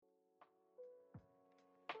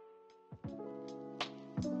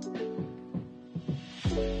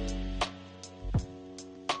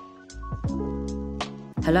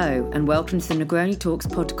Hello and welcome to the Negroni Talks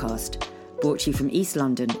podcast, brought to you from East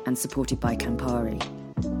London and supported by Campari.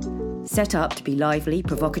 Set up to be lively,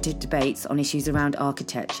 provocative debates on issues around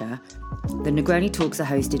architecture, the Negroni Talks are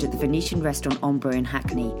hosted at the Venetian restaurant Ombre in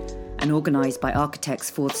Hackney and organised by Architects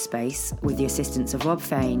Fourth Space with the assistance of Rob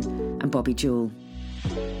Fain and Bobby Jewell.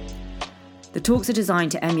 The talks are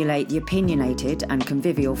designed to emulate the opinionated and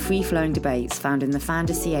convivial free-flowing debates found in the fin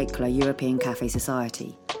de siècle European Café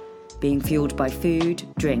Society, being fuelled by food,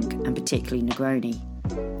 drink and particularly Negroni.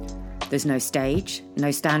 There's no stage, no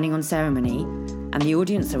standing on ceremony, and the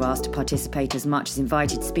audience are asked to participate as much as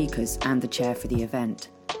invited speakers and the chair for the event.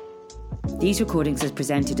 These recordings are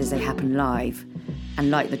presented as they happen live, and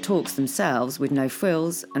like the talks themselves, with no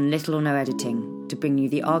frills and little or no editing, to bring you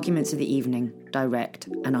the arguments of the evening, direct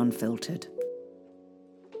and unfiltered.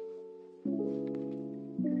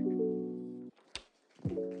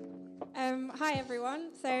 Hi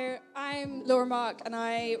everyone, so I'm Laura Mark and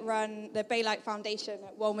I run the Baylight Foundation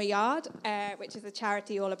at Walmer Yard, which is a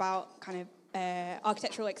charity all about kind of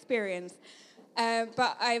architectural experience.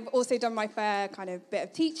 But I've also done my fair kind of bit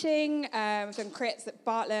of teaching. I've done crits at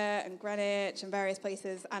Bartlett and Greenwich and various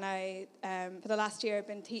places, and I, for the last year, I've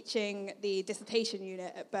been teaching the dissertation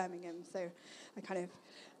unit at Birmingham, so I kind of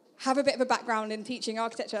have a bit of a background in teaching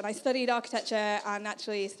architecture, and I studied architecture and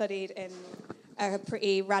actually studied in a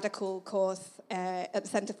pretty radical course at the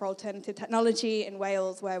Centre for Alternative Technology in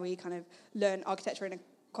Wales, where we kind of learn architecture in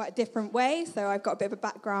quite a different way. So I've got a bit of a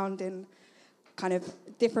background in kind of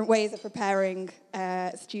different ways of preparing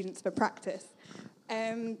students for practice.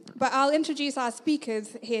 But I'll introduce our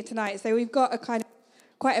speakers here tonight. So we've got a kind of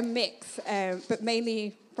quite a mix, but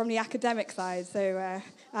mainly from the academic side. So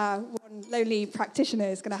one lonely practitioner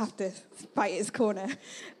is going to have to fight his corner.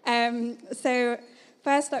 So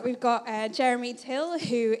first up, we've got Jeremy Till,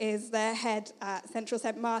 who is the head at Central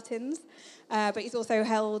St Martin's, but he's also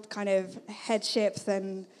held kind of headships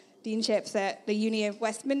and deanships at the Uni of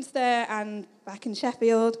Westminster and back in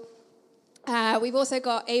Sheffield. We've also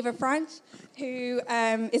got Ava French, who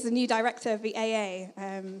is the new director of the AA.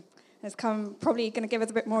 Has come probably going to give us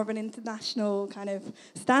a bit more of an international kind of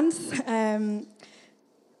stance.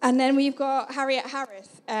 And then we've got Harriet Harris,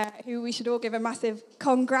 who we should all give a massive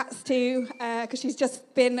congrats to, because she's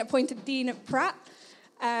just been appointed Dean at Pratt,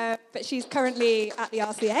 but she's currently at the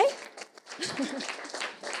RCA.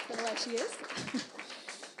 Don't know where she is.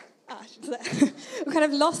 We've kind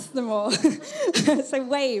of lost them all. So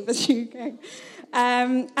wave as you go.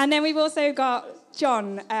 And then we've also got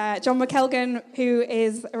John McKelgan, who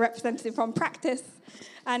is a representative from Practice,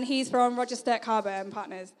 and he's from Roger Stirk Harbour and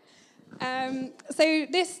Partners. So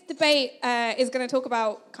this debate is going to talk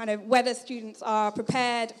about kind of whether students are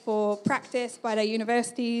prepared for practice by their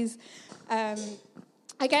universities.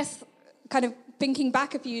 I guess kind of thinking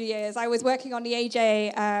back a few years, I was working on the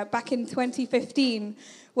AJ back in 2015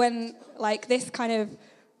 when like this kind of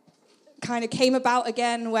came about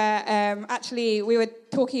again, where actually we were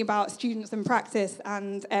talking about students and practice,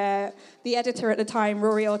 and the editor at the time,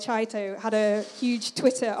 Rory Olchaito, had a huge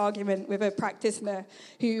Twitter argument with a practitioner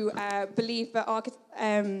who believed that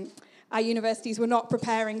our universities were not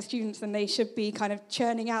preparing students and they should be kind of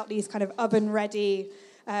churning out these kind of oven-ready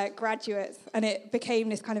graduates. And it became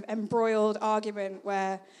this kind of embroiled argument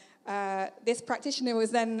where this practitioner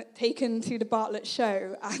was then taken to the Bartlett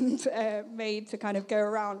show and made to kind of go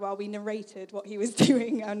around while we narrated what he was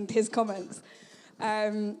doing and his comments.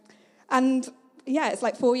 And yeah, it's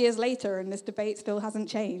like 4 years later and this debate still hasn't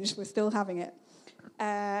changed. We're still having it.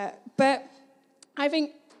 But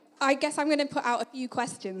I guess I'm going to put out a few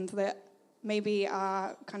questions that maybe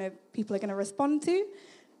kind of people are going to respond to.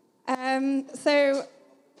 So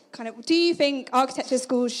kind of, do you think architecture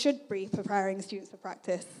schools should be preparing students for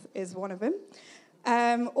practice is one of them?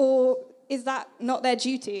 Or is that not their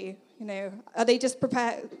duty? You know, are they just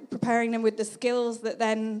preparing them with the skills that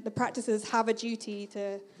then the practices have a duty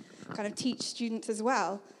to kind of teach students as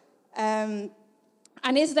well? And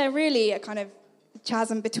is there really a kind of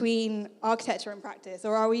chasm between architecture and practice,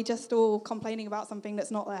 or are we just all complaining about something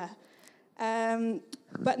that's not there?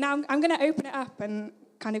 But now I'm going to open it up and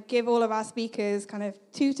kind of give all of our speakers kind of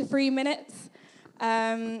 2 to 3 minutes,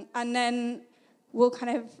 and then we'll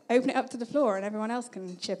kind of open it up to the floor and everyone else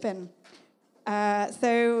can chip in.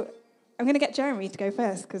 So I'm going to get Jeremy to go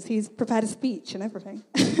first because he's prepared a speech and everything.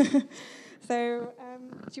 So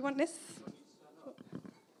do you want this?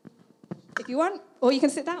 If you want, or you can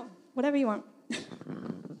sit down, whatever you want.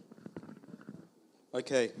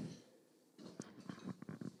 Okay.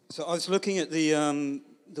 So I was looking at the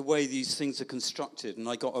way these things are constructed, and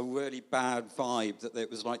I got a really bad vibe that it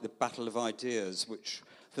was like the Battle of Ideas, which,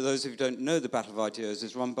 for those of you who don't know, the Battle of Ideas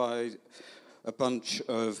is run by a bunch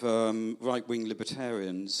of right-wing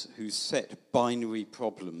libertarians who set binary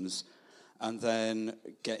problems and then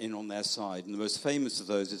get in on their side. And the most famous of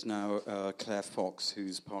those is now Claire Fox,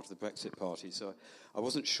 who's part of the Brexit Party. So I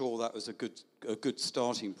wasn't sure that was a good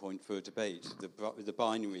starting point for a debate, the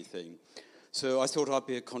binary thing. So I thought I'd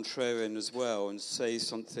be a contrarian as well and say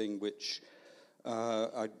something which,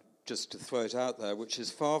 just to throw it out there, which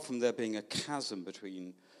is far from there being a chasm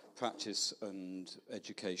between practice and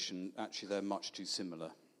education, actually they're much too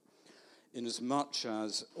similar. In as much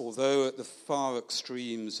as, although at the far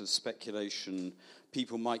extremes of speculation,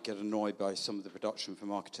 people might get annoyed by some of the production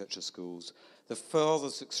from architecture schools, the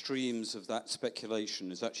furthest extremes of that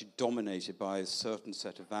speculation is actually dominated by a certain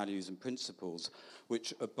set of values and principles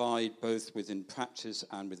which abide both within practice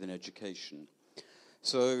and within education.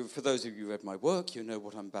 So for those of you who read my work, you know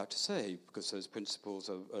what I'm about to say, because those principles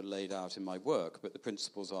are laid out in my work, but the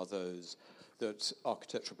principles are those that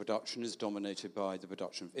architectural production is dominated by the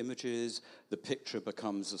production of images, the picture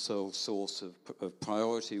becomes the sole source of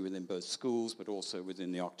priority within both schools, but also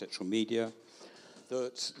within the architectural media,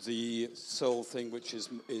 that the sole thing which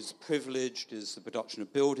is privileged is the production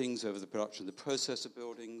of buildings over the production of the process of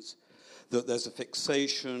buildings, that there's a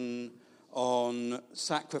fixation on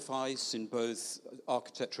sacrifice in both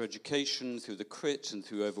architecture education through the crit and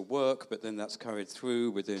through overwork, but then that's carried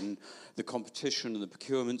through within the competition and the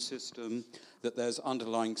procurement system, that there's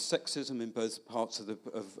underlying sexism in both parts of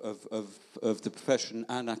the profession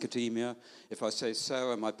and academia. If I say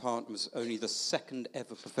Sarah, my partner, was only the second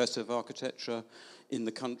ever professor of architecture in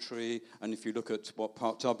the country, and if you look at what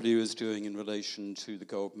Part W is doing in relation to the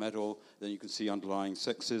gold medal, then you can see underlying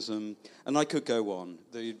sexism. And I could go on.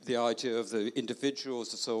 The idea of the individual as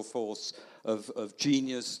the sole force of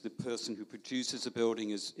genius, the person who produces a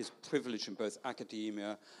building is privileged in both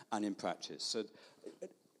academia and in practice. So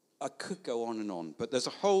I could go on, but there's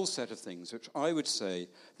a whole set of things which I would say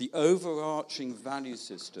the overarching value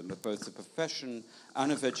system of both the profession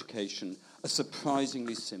and of education are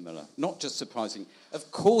surprisingly similar. Not just surprising,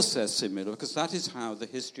 of course they're similar, because that is how the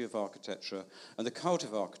history of architecture and the cult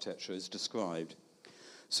of architecture is described.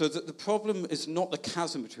 So that the problem is not the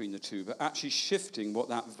chasm between the two, but actually shifting what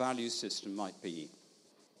that value system might be.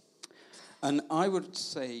 And I would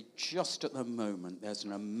say just at the moment there's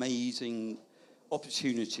an amazing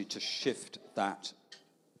opportunity to shift that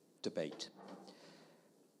debate.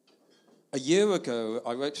 A year ago,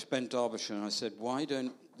 I wrote to Ben Derbyshire and I said, why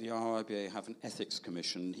don't the RIBA have an ethics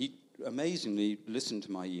commission? He amazingly listened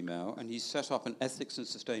to my email and he set up an ethics and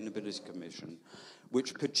sustainability commission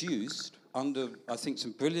which produced, under, I think,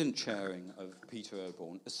 some brilliant chairing of Peter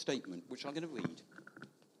Oborne, a statement which I'm going to read.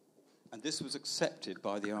 And this was accepted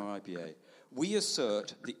by the RIBA. We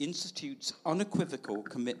assert the Institute's unequivocal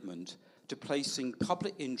commitment to placing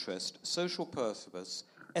public interest, social purpose,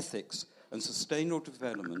 ethics, and sustainable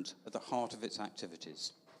development at the heart of its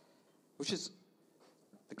activities. Which is,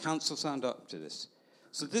 the council signed up to this.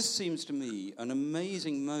 So this seems to me an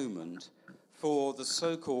amazing moment for the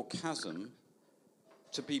so-called chasm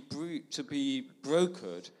to be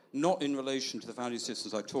brokered, not in relation to the value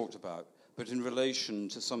systems I talked about, but in relation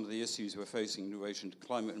to some of the issues we're facing in relation to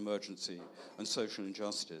climate emergency and social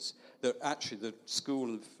injustice, that actually the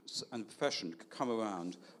school and profession could come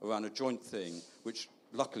around a joint thing, which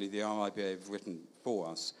luckily the RIBA have written for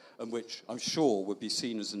us, and which I'm sure would be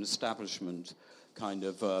seen as an establishment kind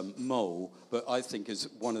of mole, but I think is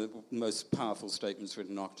one of the most powerful statements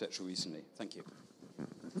written in architecture recently. Thank you.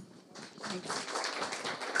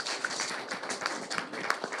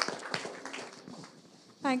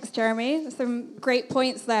 Thanks, Jeremy. Some great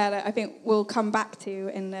points there that I think we'll come back to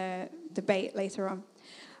in the debate later on.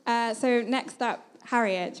 So next up,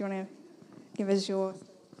 Harriet, do you want to give us your...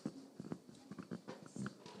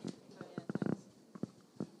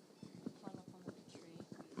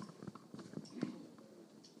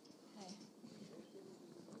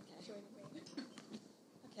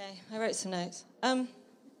 Okay, I wrote some notes. Well,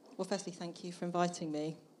 firstly, thank you for inviting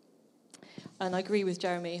me. And I agree with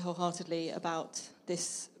Jeremy wholeheartedly about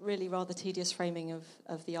this really rather tedious framing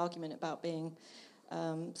of the argument about being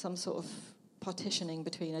some sort of partitioning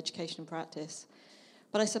between education and practice.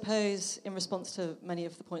 But I suppose in response to many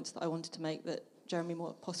of the points that I wanted to make that Jeremy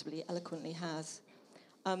more possibly eloquently has,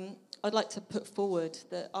 I'd like to put forward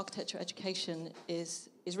that architecture education is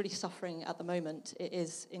really suffering at the moment. It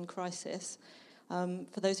is in crisis.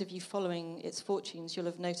 For those of you following its fortunes, you'll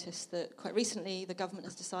have noticed that quite recently the government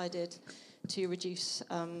has decided to reduce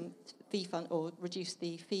reduce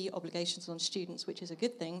the fee obligations on students, which is a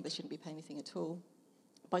good thing. They shouldn't be paying anything at all,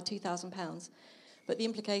 by £2,000. But the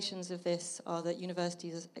implications of this are that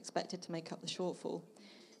universities are expected to make up the shortfall.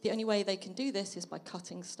 The only way they can do this is by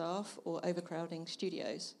cutting staff or overcrowding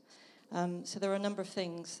studios. So there are a number of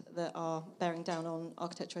things that are bearing down on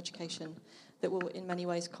architecture education that will in many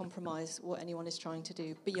ways compromise what anyone is trying to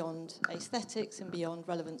do beyond aesthetics and beyond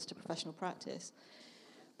relevance to professional practice.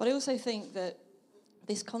 But I also think that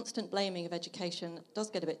this constant blaming of education does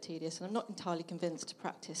get a bit tedious, and I'm not entirely convinced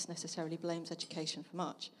practice necessarily blames education for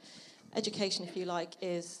much. Education, if you like,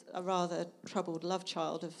 is a rather troubled love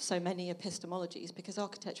child of so many epistemologies, because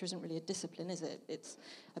architecture isn't really a discipline, is it? It's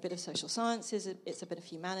a bit of social sciences, it's a bit of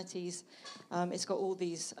humanities. It's got all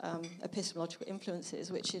these epistemological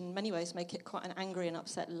influences, which in many ways make it quite an angry and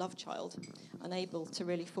upset love child, unable to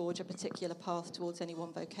really forge a particular path towards any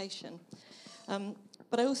one vocation.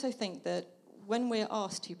 But I also think that when we're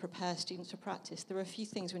asked to prepare students for practice, there are a few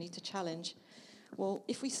things we need to challenge. Well,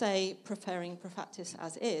 if we say preparing for practice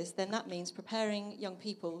as is, then that means preparing young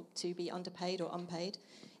people to be underpaid or unpaid.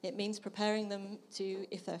 It means preparing them to,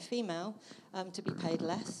 if they're female, to be paid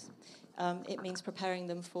less. It means preparing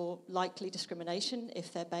them for likely discrimination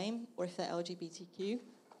if they're BAME or if they're LGBTQ.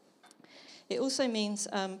 It also means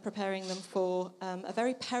preparing them for a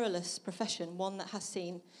very perilous profession, one that has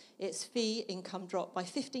seen its fee income drop by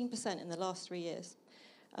 15% in the last 3 years.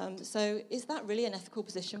 So is that really an ethical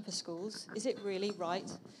position for schools? Is it really right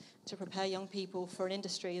to prepare young people for an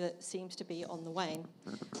industry that seems to be on the wane?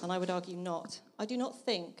 And I would argue not. I do not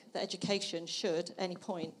think that education should, at any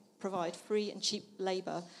point, provide free and cheap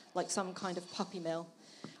labour like some kind of puppy mill.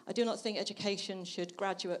 I do not think education should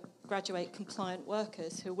graduate compliant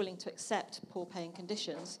workers who are willing to accept poor paying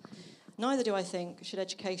conditions. Neither do I think should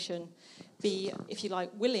education be, if you like,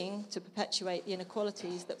 willing to perpetuate the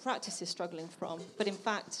inequalities that practice is struggling from, but in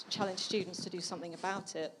fact challenge students to do something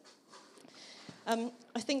about it.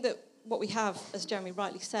 I think that what we have, as Jeremy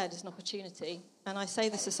rightly said, is an opportunity, and I say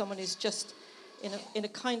this as someone who's just, in a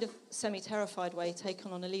kind of semi-terrified way,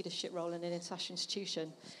 taken on a leadership role in an international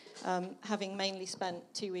institution, having mainly spent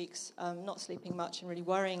 2 weeks not sleeping much and really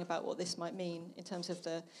worrying about what this might mean in terms of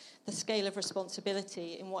the scale of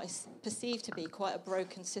responsibility in what is perceived to be quite a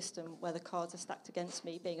broken system where the cards are stacked against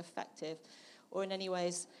me being effective, or in any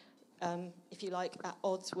ways, if you like, at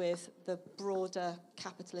odds with the broader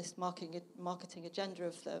capitalist marketing agenda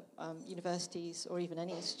of the universities or even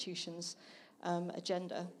any institution's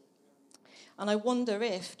agenda. And I wonder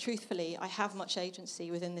if, truthfully, I have much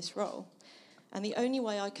agency within this role. And the only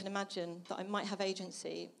way I can imagine that I might have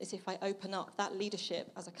agency is if I open up that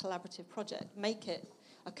leadership as a collaborative project, make it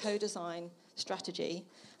a co-design strategy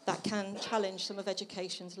that can challenge some of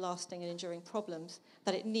education's lasting and enduring problems,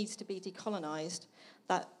 that it needs to be decolonised,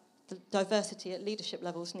 that the diversity at leadership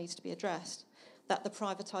levels needs to be addressed, that the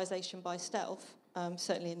privatisation by stealth,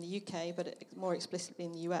 certainly in the UK, but more explicitly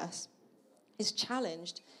in the US, is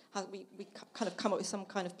challenged. How we kind of come up with some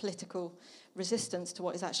kind of political resistance to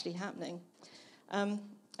what is actually happening. And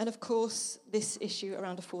of course, this issue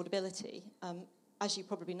around affordability. As you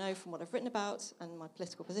probably know from what I've written about and my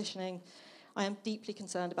political positioning, I am deeply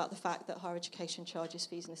concerned about the fact that higher education charges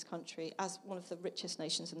fees in this country as one of the richest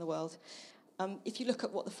nations in the world. If you look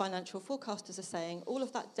at what the financial forecasters are saying, all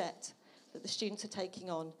of that debt that the students are taking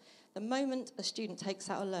on, the moment a student takes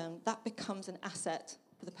out a loan, that becomes an asset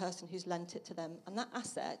for the person who's lent it to them. And that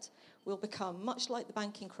asset will become, much like the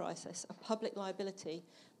banking crisis, a public liability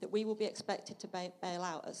that we will be expected to bail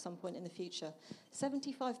out at some point in the future.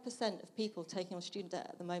 75% of people taking on student debt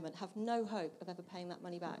at the moment have no hope of ever paying that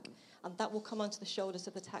money back. And that will come onto the shoulders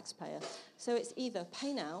of the taxpayer. So it's either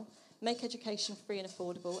pay now, make education free and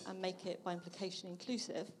affordable, and make it, by implication,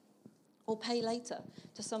 inclusive, or pay later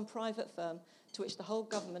to some private firm to which the whole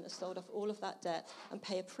government has sold off all of that debt and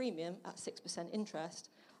pay a premium at 6% interest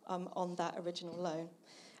on that original loan.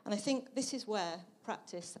 And I think this is where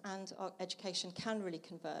practice and our education can really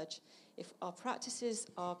converge. If our practices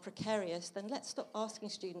are precarious, then let's stop asking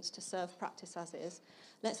students to serve practice as is.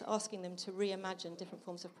 Let's asking them to reimagine different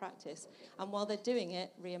forms of practice. And while they're doing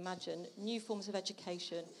it, reimagine new forms of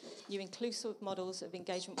education, new inclusive models of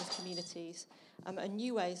engagement with communities, and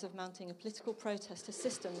new ways of mounting a political protest to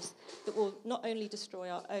systems that will not only destroy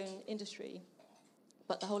our own industry,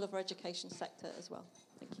 but the whole of our education sector as well.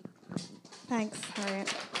 Thank you. Thanks,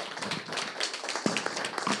 Harriet.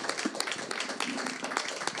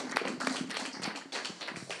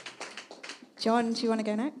 John, do you want to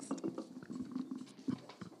go next?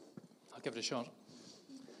 I'll give it a shot.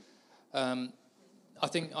 I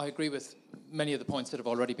think I agree with many of the points that have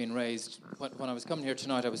already been raised. When I was coming here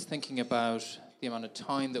tonight, I was thinking about the amount of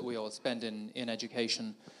time that we all spend in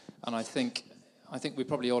education, and I think we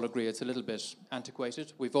probably all agree it's a little bit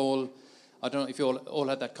antiquated. We've all, I don't know if you all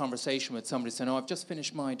had that conversation with somebody saying, "Oh, I've just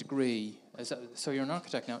finished my degree. So you're an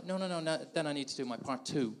architect now? No, then I need to do my part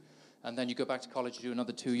 2. And then you go back to college, you do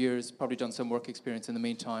another 2 years, probably done some work experience in the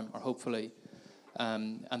meantime, or hopefully.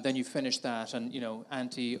 And then you finish that, and,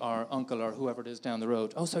 auntie or uncle or whoever it is down the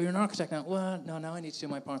road, oh, so you're an architect now? Well, no, now I need to do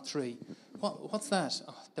my part 3. What's that?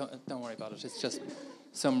 Oh, don't worry about it. It's just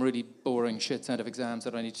some really boring shit set of exams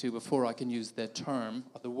that I need to do before I can use the term,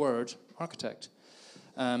 or the word, architect.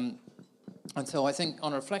 And so I think,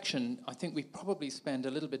 on reflection, I think we probably spend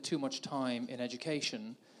a little bit too much time in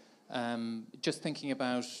education just thinking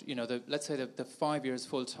about, let's say the 5 years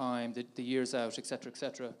full time, the years out,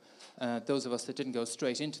 etc. Those of us that didn't go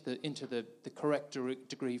straight into the correct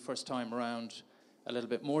degree first time around, a little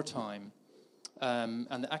bit more time.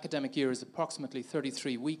 And the academic year is approximately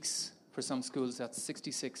 33 weeks. For some schools, that's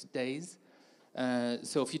 66 days.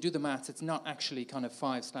 So if you do the maths, it's not actually kind of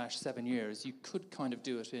 5/7 years. You could kind of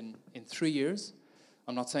do it in 3 years.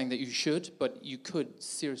 I'm not saying that you should, but you could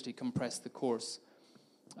seriously compress the course.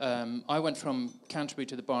 I went from Canterbury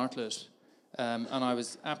to the Bartlett, and I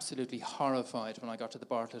was absolutely horrified when I got to the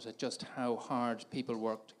Bartlett at just how hard people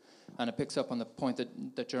worked. And it picks up on the point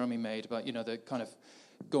that Jeremy made about, the kind of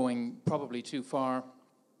going probably too far,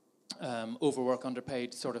 overwork,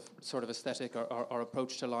 underpaid sort of aesthetic or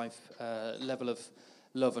approach to life, level of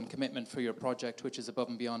love and commitment for your project, which is above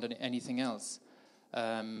and beyond anything else.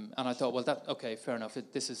 And I thought, well, okay, fair enough.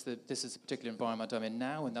 This is the particular environment I'm in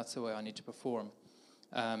now, and that's the way I need to perform.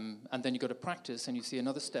 And then you go to practice, and you see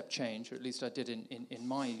another step change, or at least I did in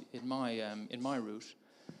my route.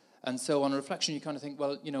 And so, on reflection, you kind of think,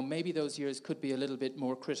 well, maybe those years could be a little bit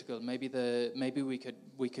more critical. Maybe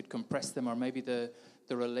we could compress them, or maybe the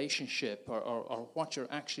relationship, or what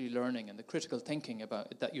you're actually learning, and the critical thinking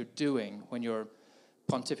about that you're doing when you're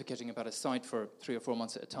pontificating about a site for 3 or 4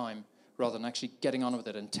 months at a time, rather than actually getting on with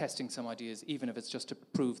it and testing some ideas, even if it's just to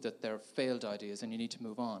prove that they're failed ideas and you need to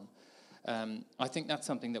move on. I think that's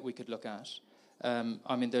something that we could look at.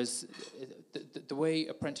 There's the way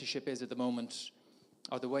apprenticeship is at the moment,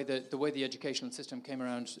 or the way the educational system came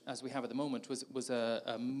around as we have at the moment, was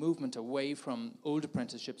a movement away from old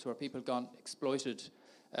apprenticeships where people got exploited,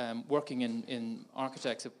 working in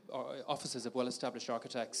offices of well-established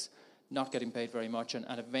architects, not getting paid very much, and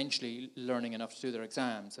eventually learning enough to do their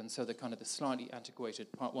exams. And so the slightly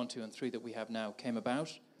antiquated Part 1, 2, and 3 that we have now came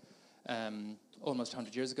about almost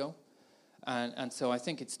 100 years ago. And so I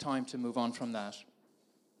think it's time to move on from that.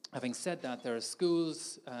 Having said that, there are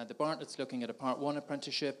schools, the Bartlett's looking at a Part 1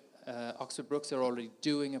 apprenticeship, Oxford Brookes are already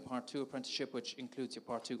doing a Part 2 apprenticeship, which includes your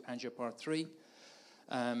Part 2 and your Part 3.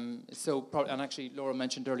 And actually, Laura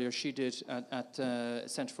mentioned earlier, she did at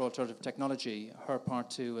Centre for Alternative Technology, her Part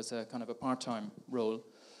 2 as a kind of a part-time role.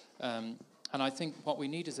 And I think what we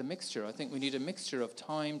need is a mixture. I think we need a mixture of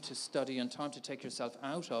time to study and time to take yourself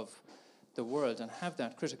out of the world and have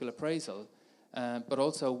that critical appraisal. But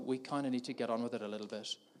also, we kind of need to get on with it a little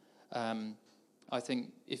bit. I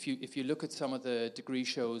think if you look at some of the degree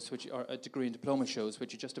shows, which are degree and diploma shows,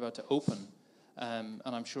 which are just about to open, and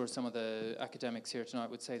I'm sure some of the academics here tonight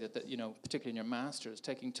would say that particularly in your masters,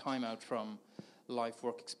 taking time out from life,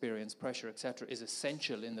 work experience, pressure, etc., is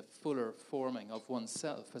essential in the fuller forming of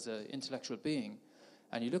oneself as an intellectual being.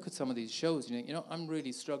 And you look at some of these shows, and you think, I'm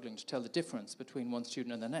really struggling to tell the difference between one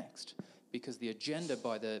student and the next, because the agenda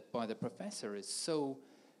by the professor is so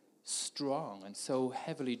strong and so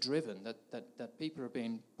heavily driven that people are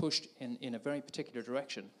being pushed in a very particular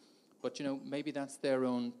direction. But maybe that's their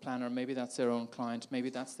own planner, maybe that's their own client, maybe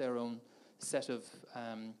that's their own set of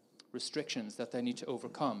restrictions that they need to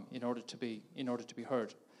overcome in order to be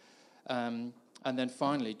heard. And then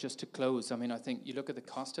finally, just to close, I think you look at the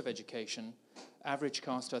cost of education. Average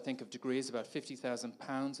cost, I think, of degree is about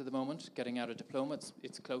 £50,000 at the moment. Getting out a diploma,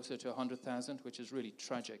 it's closer to 100,000, which is really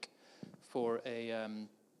tragic for a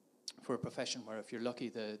profession where, if you're lucky,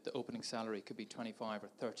 the opening salary could be 25 or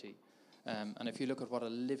 30. And if you look at what a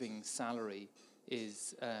living salary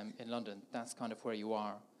is in London, that's kind of where you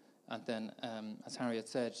are. And then, as Harriet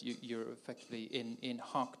said, you're effectively in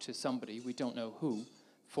hock to somebody, we don't know who,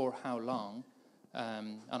 for how long.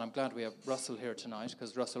 And I'm glad we have Russell here tonight,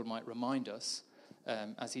 because Russell might remind us,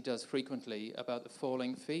 as he does frequently, about the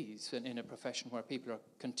falling fees in a profession where people are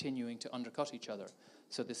continuing to undercut each other.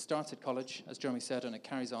 So this starts at college, as Jeremy said, and it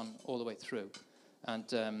carries on all the way through.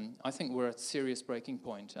 And I think we're at a serious breaking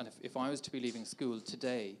point. And if I was to be leaving school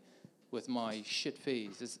today with my shit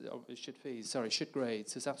grades, there's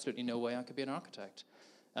absolutely no way I could be an architect.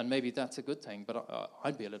 And maybe that's a good thing, but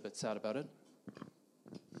I'd be a little bit sad about it.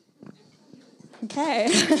 Okay.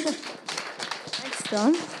 Thanks,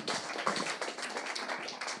 John.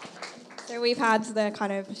 So we've had the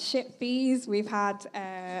kind of shit fees, we've had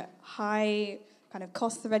high kind of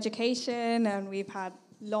costs of education, and we've had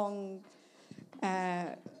long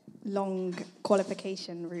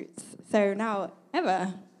qualification routes. So now,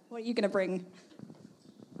 Eva, what are you going to bring?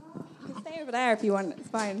 You can stay over there if you want. It's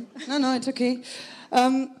fine. No, it's okay.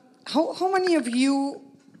 How many of you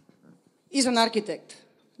is an architect?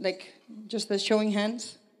 Like, just the showing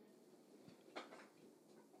hands.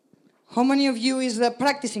 How many of you is a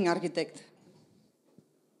practicing architect?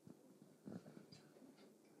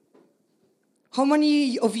 How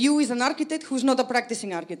many of you is an architect who's not a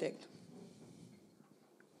practicing architect?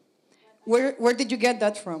 Where did you get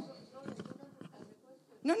that from?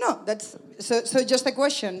 No, that's so just a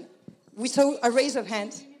question. We saw a raise of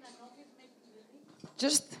hands.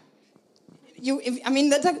 Just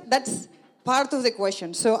that's part of the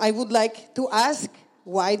question. So I would like to ask,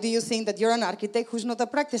 why do you think that you're an architect who's not a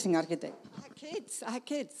practicing architect? I have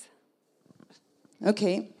kids.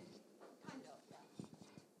 Okay.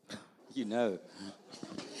 You know.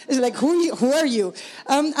 It's like, who are you?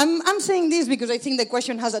 I'm saying this because I think the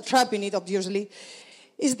question has a trap in it, obviously.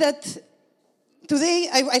 Is that today,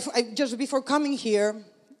 I just before coming here,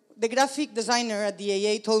 the graphic designer at the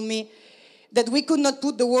AA told me that we could not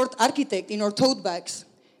put the word architect in our tote bags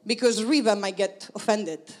because Riva might get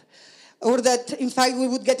offended. Or that, in fact, we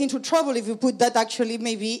would get into trouble if we put that actually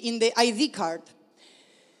maybe in the ID card.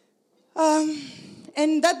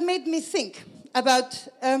 And that made me think about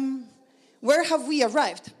where have we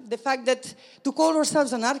arrived? The fact that to call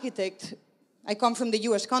ourselves an architect, I come from the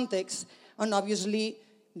US context, and obviously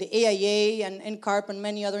the AIA and NCARP and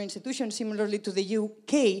many other institutions, similarly to the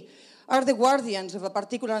UK, are the guardians of a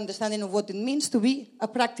particular understanding of what it means to be a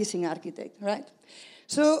practicing architect, right?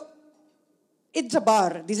 So it's a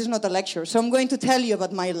bar. This is not a lecture. So I'm going to tell you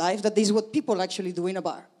about my life, that this is what people actually do in a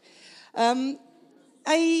bar.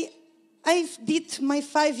 I did my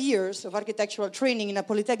 5 years of architectural training in a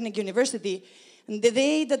polytechnic university, and the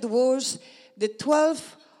day that was the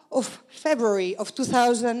 12th of February of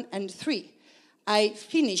 2003, I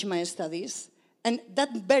finished my studies, and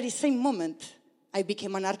that very same moment, I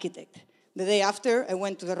became an architect. The day after, I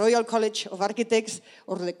went to the Royal College of Architects,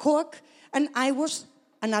 or the COAC, and I was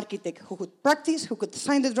an architect who could practice, who could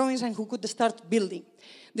sign the drawings, and who could start building.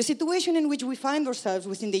 The situation in which we find ourselves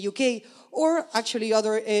within the UK, or actually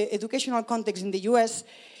other educational contexts in the US,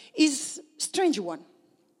 is a strange one.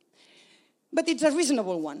 But it's a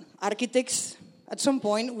reasonable one. Architects, at some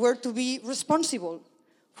point, were to be responsible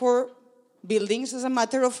for buildings as a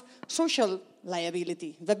matter of social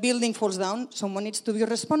liability. If a building falls down, someone needs to be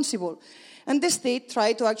responsible. And the state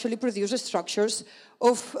tried to actually produce structures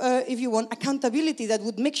of, if you want, accountability that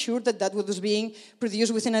would make sure that what was being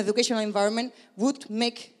produced within an educational environment would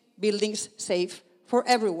make buildings safe for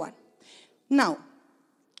everyone. Now,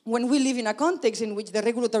 when we live in a context in which the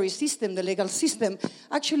regulatory system, the legal system,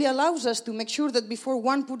 actually allows us to make sure that before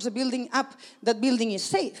one puts a building up, that building is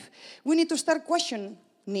safe, we need to start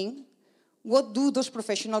questioning what do those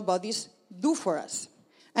professional bodies do for us?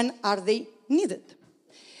 And are they needed?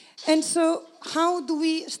 And so how do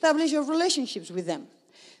we establish our relationships with them?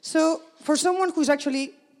 So for someone who's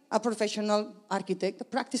actually a professional architect, a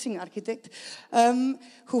practicing architect,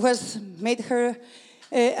 who has made her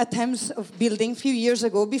attempts of building a few years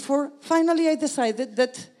ago, before finally I decided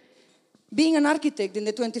that being an architect in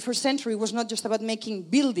the 21st century was not just about making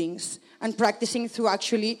buildings and practicing through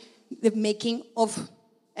actually the making of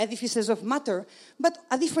edifices of matter, but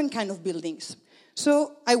a different kind of buildings.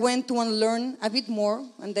 So I went to unlearn a bit more,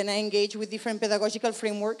 and then I engaged with different pedagogical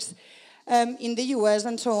frameworks in the US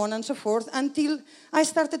and so on and so forth, until I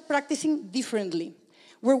started practicing differently,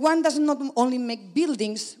 where one does not only make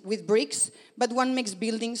buildings with bricks, but one makes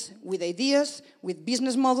buildings with ideas, with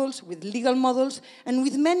business models, with legal models, and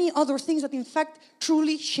with many other things that in fact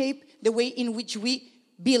truly shape the way in which we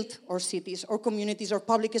build our cities, our communities, our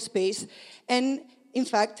public space, and in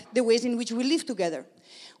fact, the ways in which we live together.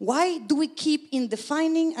 Why do we keep in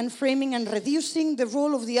defining and framing and reducing the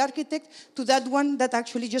role of the architect to that one that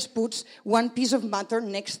actually just puts one piece of matter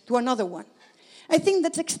next to another one? I think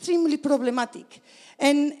that's extremely problematic.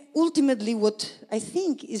 And ultimately, what I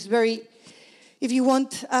think is very, if you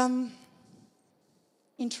want,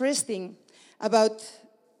 interesting about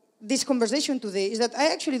this conversation today is that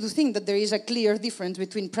I actually do think that there is a clear difference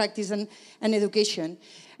between practice and education.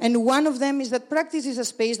 And one of them is that practice is a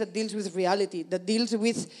space that deals with reality, that deals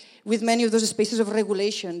with many of those spaces of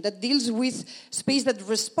regulation, that deals with space that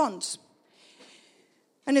responds.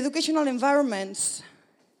 And educational environments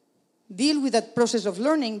deal with that process of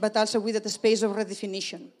learning, but also with that space of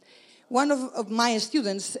redefinition. one of my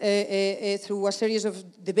students, through a series of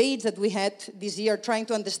debates that we had this year, trying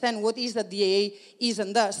to understand what is that the AA is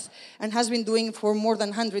and does, and has been doing for more than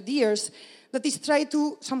 100 years, that is try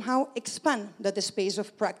to somehow expand that space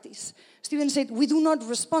of practice. Students said, we do not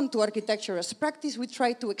respond to architecture as practice, we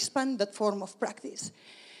try to expand that form of practice.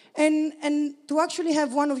 And to actually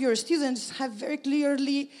have one of your students have very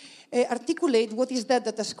clearly articulate what is that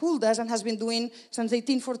a school does and has been doing since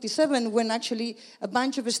 1847, when actually a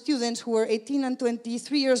bunch of students who were 18 and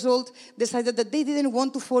 23 years old decided that they didn't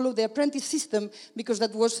want to follow the apprentice system because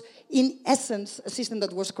that was, in essence, a system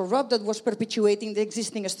that was corrupt, that was perpetuating the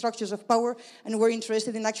existing structures of power, and were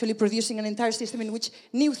interested in actually producing an entire system in which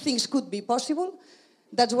new things could be possible.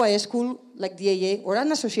 That's why a school like the AA or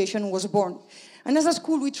an association was born. And as a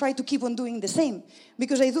school, we try to keep on doing the same,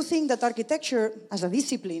 because I do think that architecture as a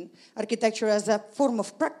discipline, architecture as a form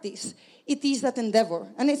of practice, it is that endeavor.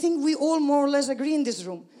 And I think we all more or less agree in this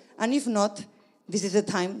room. And if not, this is the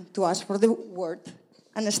time to ask for the word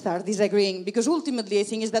and start disagreeing, because ultimately I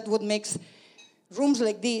think is that what makes rooms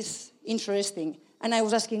like this interesting. And I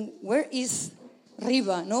was asking, where is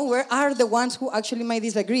Riva? No? Where are the ones who actually might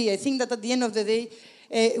disagree? I think that at the end of the day,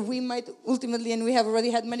 we might ultimately, and we have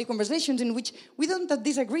already had many conversations in which we don't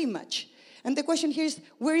disagree much. And the question here is,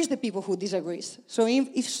 where is the people who disagrees? So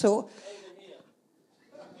if so,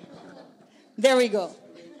 there we go.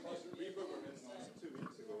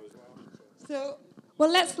 So,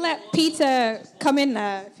 well, let's let Peter come in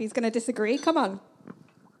there if he's going to disagree. Come on.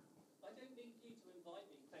 I don't need you to invite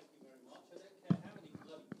me, thank you very much. I don't care how many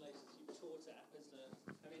bloody places you've taught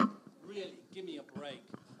at. Really, give me a break.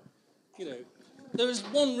 You know, there is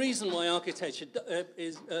one reason why architecture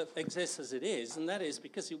exists as it is, and that is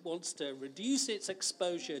because it wants to reduce its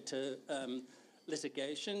exposure to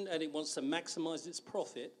litigation, and it wants to maximize its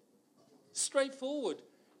profit. Straightforward.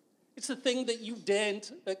 It's a thing that you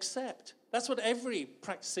daren't accept. That's what every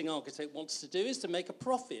practicing architect wants to do, is to make a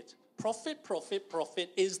profit. Profit, profit,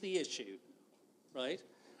 profit is the issue, right?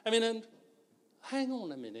 I mean, and hang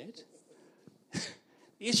on a minute.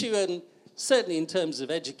 The issue, and certainly in terms of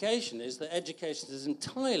education, is that education is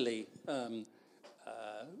entirely, how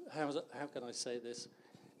can I say this,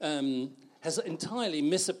 has entirely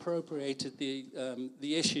misappropriated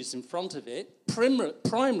the issues in front of it,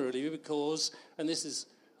 primarily because, and this is,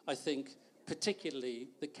 I think, particularly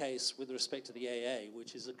the case with respect to the AA,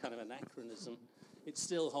 which is a kind of anachronism. It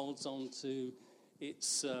still holds on to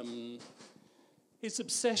its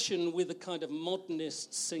obsession with a kind of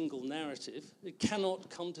modernist single narrative. It cannot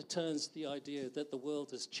come to terms with the idea that the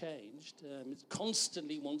world has changed. It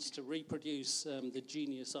constantly wants to reproduce the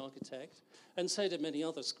genius architect, and so do many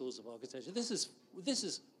other schools of architecture. This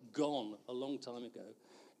is gone a long time ago.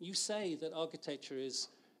 You say that architecture is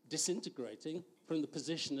disintegrating from the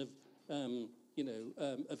position of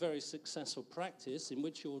a very successful practice in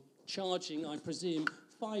which you're charging, I presume,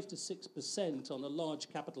 5 to 6% on a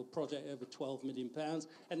large capital project over £12 million,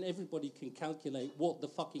 and everybody can calculate what the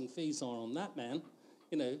fucking fees are on that, man.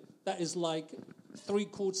 You know, that is like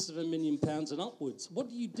 £750,000 and upwards. What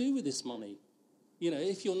do you do with this money? You know,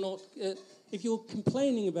 if you're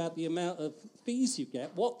complaining about the amount of fees you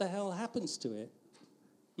get, what the hell happens to it?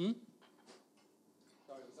 Sorry,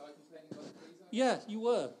 was I complaining about the fees? Yeah, you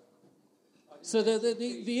were. So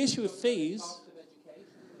the issue of fees.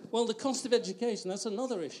 Well, the cost of education, that's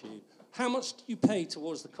another issue. How much do you pay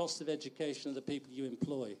towards the cost of education of the people you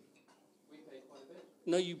employ? We pay quite a bit.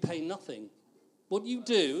 No, you pay nothing. What you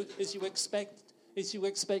do is you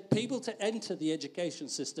expect people to enter the education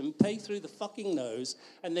system, pay through the fucking nose,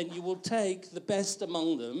 and then you will take the best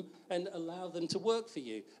among them and allow them to work for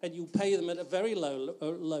you. And you pay them at a very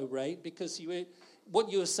low rate, because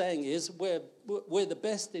what you're saying is we're the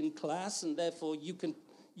best in class, and therefore you can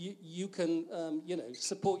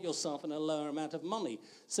support yourself on a lower amount of money.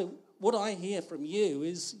 So what I hear from you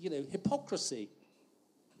is, hypocrisy.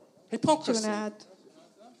 Hypocrisy. Do you want to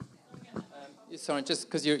add? Sorry, just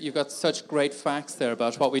because you've got such great facts there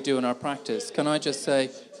about what we do in our practice. Can I just say...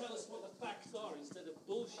 Tell us what the facts are instead of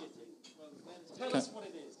bullshitting. Tell us what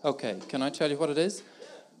it is. Okay, can I tell you what it is?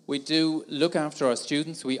 We do look after our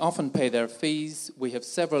students. We often pay their fees. We have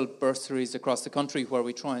several bursaries across the country where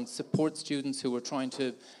we try and support students who are trying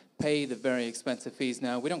to pay the very expensive fees.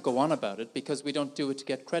 Now, we don't go on about it because we don't do it to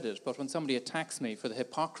get credit. But when somebody attacks me for the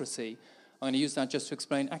hypocrisy, I'm going to use that just to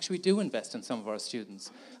explain, actually, we do invest in some of our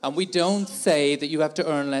students. And we don't say that you have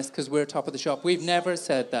to earn less because we're top of the shop. We've never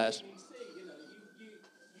said that. You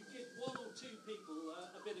give one or two people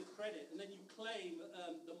a bit of credit, and then you claim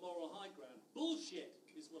the moral high ground. Bullshit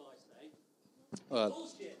is what I say. Well,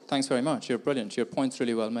 Bullshit. thanks very much. You're brilliant. Your point's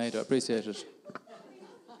really well made. I appreciate it.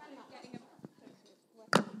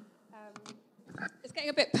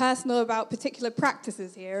 personal about particular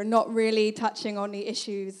practices here and not really touching on the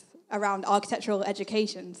issues around architectural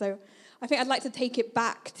education. So I think I'd like to take it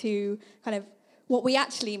back to kind of what we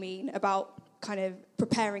actually mean about kind of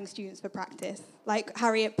preparing students for practice. Like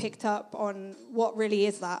Harriet picked up on what really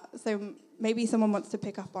is that. So maybe someone wants to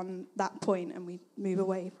pick up on that point and we move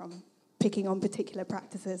away from picking on particular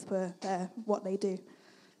practices for what they do.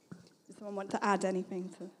 Does someone want to add anything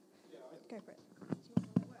to? Go for it.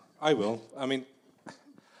 I will. I mean,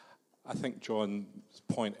 I think John's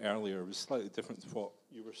point earlier was slightly different to what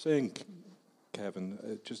you were saying,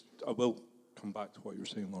 Kevin. I will come back to what you were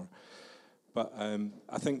saying, Laura. But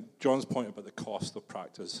I think John's point about the cost of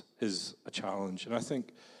practice is a challenge. And I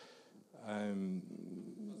think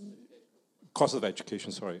cost of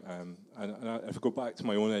education, sorry. And if I go back to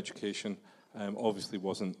my own education, obviously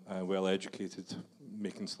wasn't well educated,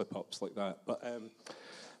 making slip-ups like that. But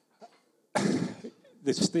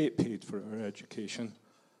the state paid for our education,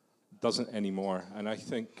 doesn't anymore. And I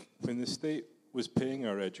think when the state was paying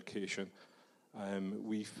our education,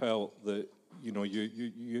 we felt that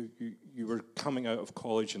you were coming out of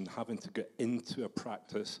college and having to get into a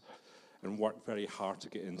practice and work very hard to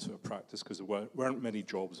get into a practice because there weren't many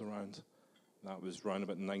jobs around. That was around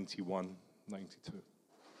about 91, 92.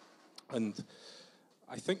 And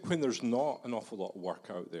I think when there's not an awful lot of work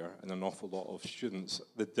out there and an awful lot of students,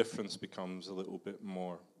 the difference becomes a little bit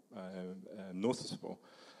more noticeable.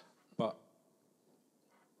 But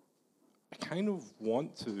I kind of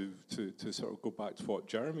want to sort of go back to what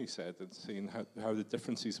Jeremy said and saying how the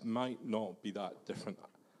differences might not be that different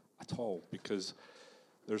at all, because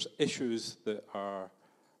there's issues that are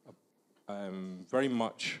very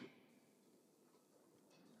much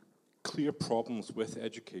clear problems with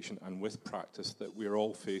education and with practice that we're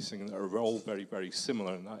all facing that are all very, very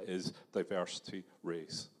similar, and that is diversity,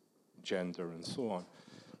 race, gender, and so on.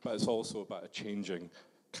 But it's also about a changing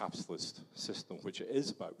capitalist system, which it is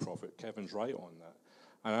about profit. Kevin's right on that.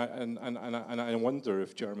 And I wonder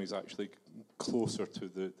if Jeremy's actually closer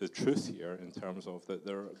to the truth here in terms of that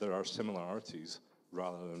there are similarities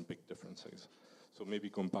rather than big differences. So maybe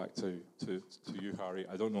going back to you, Harry,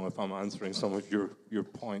 I don't know if I'm answering some of your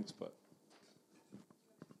points, but...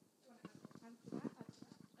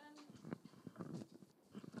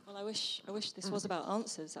 Well, I wish this was about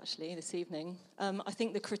answers, actually, this evening. I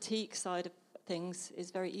think the critique side of things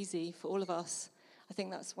is very easy for all of us. I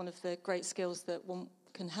think that's one of the great skills that one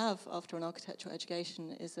can have after an architectural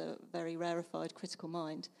education is a very rarefied critical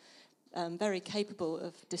mind, very capable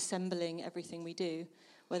of dissembling everything we do,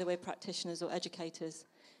 whether we're practitioners or educators,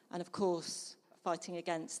 and of course fighting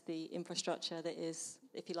against the infrastructure that is,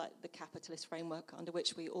 if you like, the capitalist framework under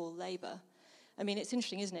which we all labour. I mean, it's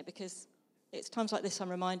interesting, isn't it? Because it's times like this I'm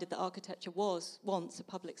reminded that architecture was once a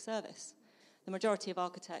public service. The majority of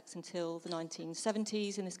architects until the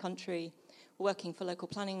 1970s in this country were working for local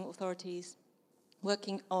planning authorities,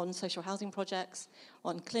 working on social housing projects,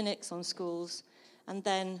 on clinics, on schools, and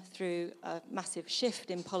then through a massive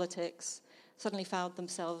shift in politics, suddenly found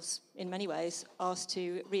themselves, in many ways, asked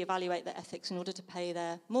to reevaluate their ethics in order to pay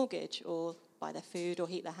their mortgage or buy their food or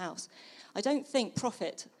heat their house. I don't think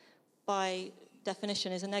profit, by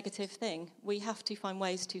definition, is a negative thing. We have to find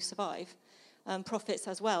ways to survive. Profits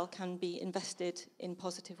as well can be invested in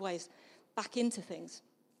positive ways back into things.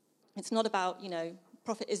 It's not about,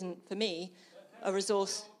 profit isn't, for me, a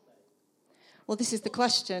resource. Well, this is the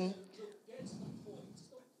question.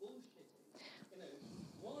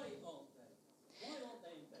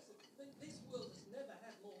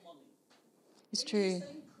 It's true.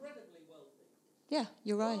 Incredibly wealthy. Yeah,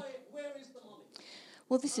 you're right. Where is the money?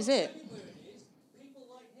 Well, this is it. Everywhere it is, people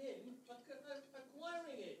like him are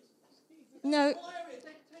acquiring it. No,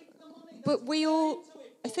 take the money. But we all,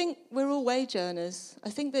 I think we're all wage earners. I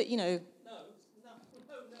think that, No.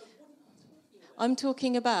 I'm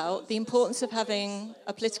talking about the importance of having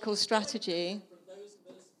a political strategy.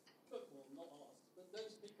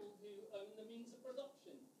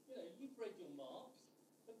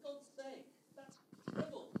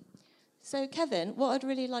 So, Kevin, what I'd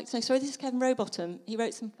really like to know... Sorry, this is Kevin Rowbottom. He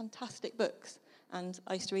wrote some fantastic books, and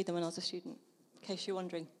I used to read them when I was a student, in case you're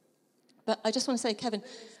wondering. But I just want to say, Kevin...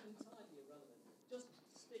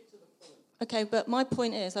 Okay, but my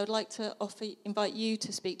point is I would like to invite you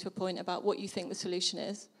to speak to a point about what you think the solution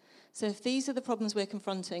is. So if these are the problems we're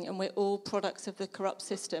confronting and we're all products of the corrupt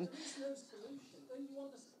system... There is no solution. Don't you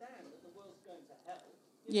understand that the world's going to hell?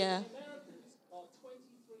 Yeah.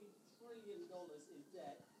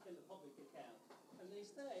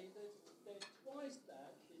 Say that they're twice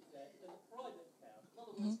that in debt than a private account. In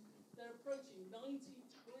other words, they're approaching $90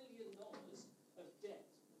 trillion of debt.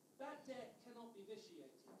 That debt cannot be vitiated.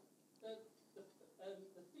 The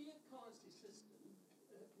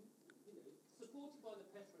by the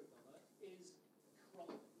petrodollar is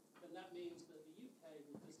chronic, and that means that the UK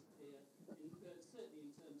will disappear, certainly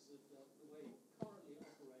in terms of the way it currently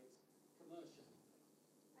operates commercially.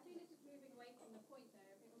 I think this is moving away from the point,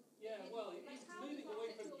 though. Yeah, well, it's moving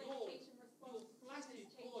away from your flaccid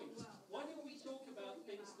point. Why don't we talk about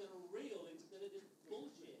things that are real instead of this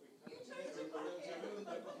bullshit?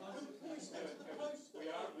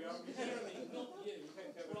 Jeremy, not you.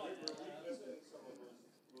 Right.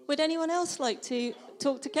 Would anyone else like to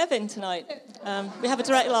talk to Kevin tonight? We have a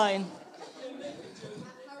direct line.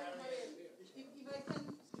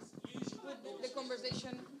 The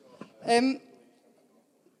conversation.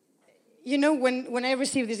 You know, when I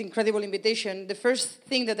received this incredible invitation, the first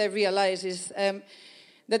thing that I realized is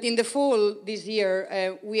that in the fall this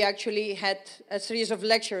year, we actually had a series of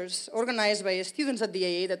lectures organized by students at the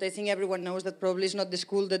AA that I think everyone knows that probably is not the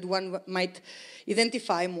school that one might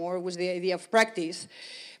identify more with the idea of practice,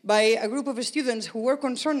 by a group of students who were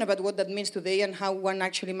concerned about what that means today and how one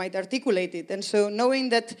actually might articulate it. And so knowing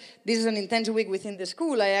that this is an intense week within the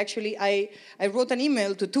school, I wrote an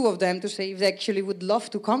email to two of them to say if they actually would love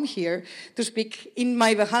to come here to speak in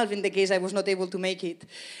my behalf in the case I was not able to make it.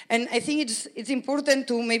 And I think it's important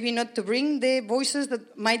to maybe not to bring the voices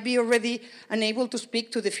that might be already unable to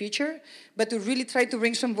speak to the future, but to really try to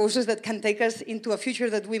bring some voices that can take us into a future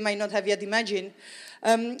that we might not have yet imagined.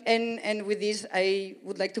 And with this, I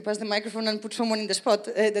would like to pass the microphone and put someone in the spot,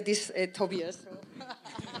 that is Tobias.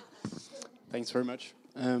 Thanks very much.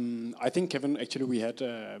 I think, Kevin, actually we had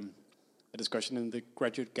a discussion in the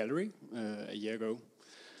graduate gallery a year ago,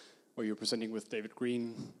 where you were presenting with David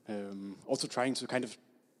Green, also trying to kind of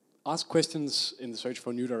ask questions in the search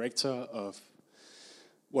for a new director of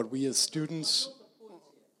what we as students...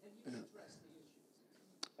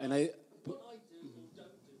 and I...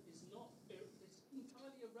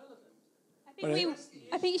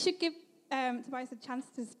 I think you should give Tobias a chance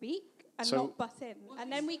to speak and not butt in,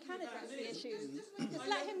 and then we can address the issues. Just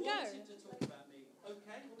let him go.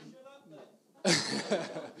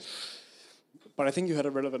 But I think you had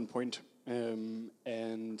a relevant point, and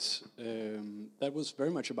that was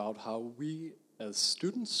very much about how we as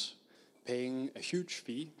students paying a huge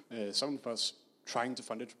fee, some of us trying to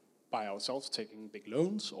fund it by ourselves, taking big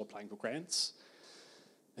loans or applying for grants,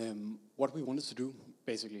 what we wanted to do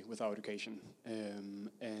basically with our education,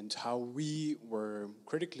 and how we were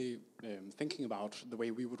critically thinking about the way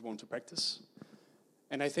we would want to practice.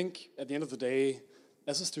 And I think at the end of the day,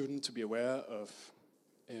 as a student, to be aware of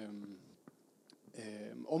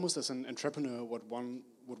almost as an entrepreneur what one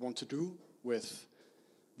would want to do with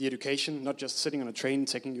the education, not just sitting on a train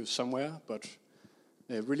taking you somewhere, but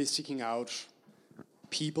really seeking out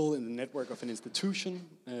people in the network of an institution,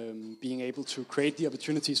 being able to create the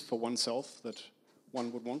opportunities for oneself that one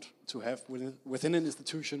would want to have within an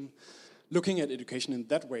institution. Looking at education in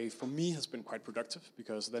that way, for me, has been quite productive,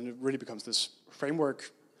 because then it really becomes this framework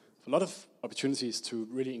for a lot of opportunities to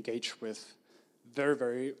really engage with very,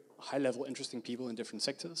 very high-level, interesting people in different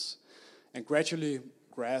sectors, and gradually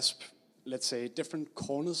grasp, let's say, different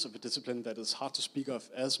corners of a discipline that is hard to speak of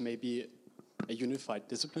as maybe a unified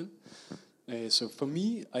discipline. So for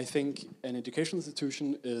me, I think an educational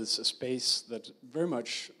institution is a space that very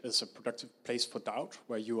much is a productive place for doubt,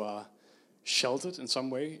 where you are sheltered in some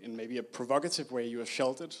way, in maybe a provocative way you are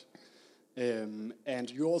sheltered,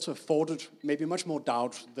 and you're also afforded maybe much more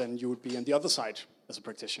doubt than you would be on the other side as a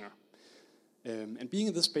practitioner. And being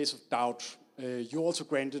in this space of doubt, you're also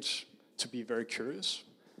granted to be very curious,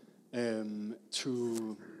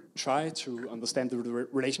 to try to understand the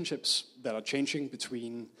relationships that are changing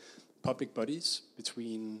between public bodies,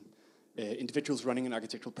 between individuals running an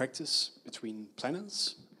architectural practice, between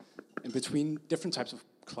planners, and between different types of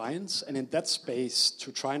clients, and in that space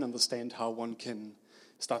to try and understand how one can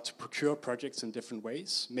start to procure projects in different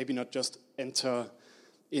ways, maybe not just enter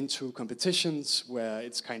into competitions where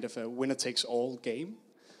it's kind of a winner-takes-all game.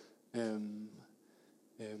 And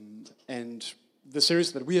the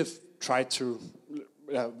series that we have tried to,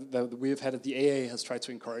 that we have had at the AA has tried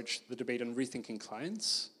to encourage the debate on rethinking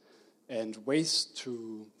clients and ways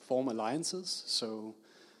to form alliances. So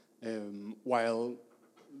while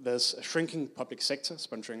there's a shrinking public sector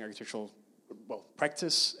sponsoring architectural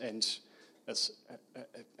practice, and as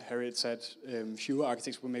Harriet said, fewer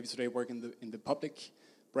architects will maybe today work in the public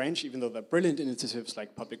branch, even though there are brilliant initiatives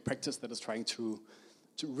like Public Practice that is trying to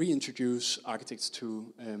reintroduce architects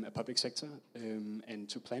to a public sector and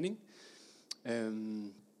to planning.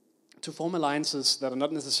 To form alliances that are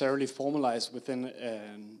not necessarily formalized within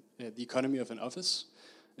the economy of an office,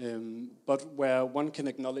 but where one can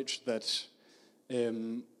acknowledge that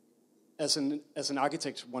as an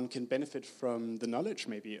architect, one can benefit from the knowledge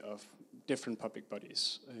maybe of different public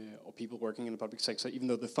bodies or people working in the public sector, even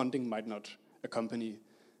though the funding might not accompany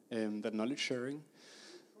that knowledge sharing.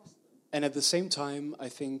 And at the same time, I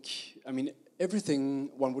think, everything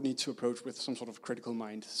one would need to approach with some sort of critical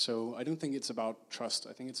mind. So I don't think it's about trust.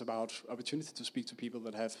 I think it's about opportunity to speak to people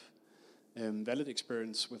that have valid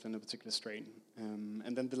experience within a particular strain.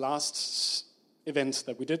 And then the last event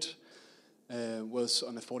that we did was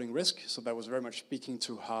on affording risk. So that was very much speaking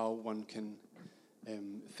to how one can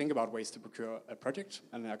think about ways to procure a project,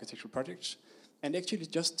 an architectural project, and actually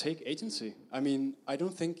just take agency. I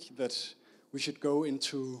don't think that we should go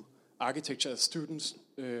into architecture as students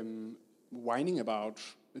whining about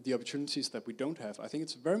the opportunities that we don't have. I think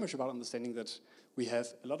it's very much about understanding that we have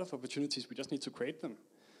a lot of opportunities, we just need to create them.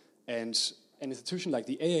 And an institution like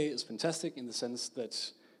the AA is fantastic in the sense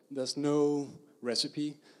that there's no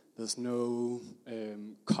recipe, there's no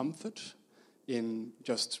comfort in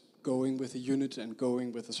just going with a unit and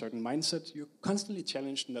going with a certain mindset. You're constantly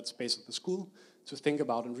challenged in that space of the school to think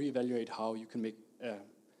about and reevaluate how you can make a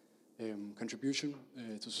contribution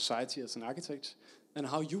to society as an architect and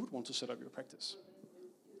how you would want to set up your practice.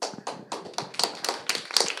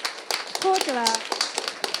 Cordula.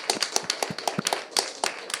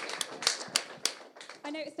 I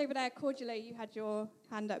noticed over there, Cordula, you had your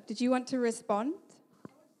hand up. Did you want to respond?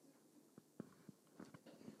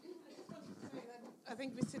 I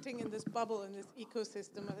think we're sitting in this bubble, in this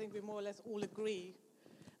ecosystem. I think we more or less all agree.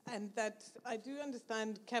 And that I do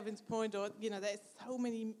understand Kevin's point, or, there's so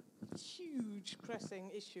many huge pressing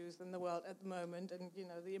issues in the world at the moment, and,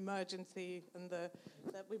 the emergency, and that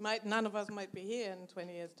none of us might be here in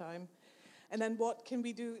 20 years' time. And then what can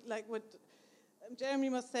we do, like what Jeremy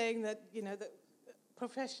was saying, that, that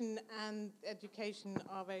profession and education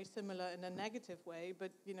are very similar in a negative way,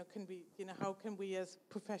 but, how can we as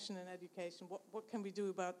profession and education, what can we do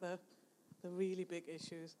about the really big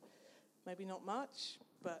issues? Maybe not much,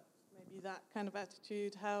 but maybe that kind of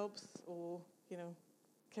attitude helps, or,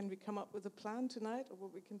 can we come up with a plan tonight of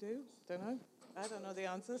what we can do? Don't know. I don't know the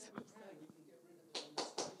answers.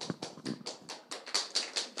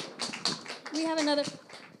 We have another...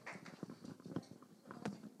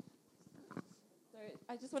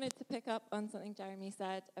 I just wanted to pick up on something Jeremy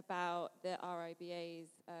said about the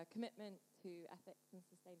RIBA's commitment to ethics and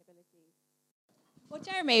sustainability. Well,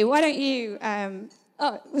 Jeremy, why don't you...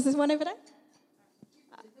 was this one over there?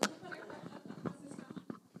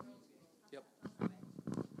 Yep.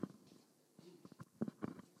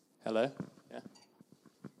 Hello.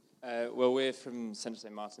 Yeah. Well, we're from Central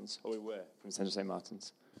St. Martin's, or we were from Central St.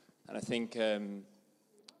 Martin's. And I think... so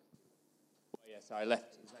I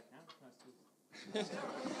left... Is that count?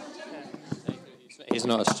 He's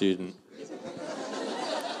not a student.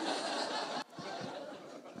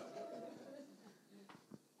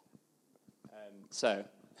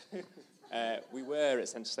 We were at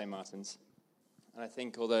Central St. Martin's, and I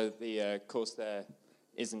think although the course there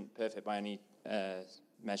isn't perfect by any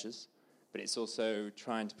measures, but it's also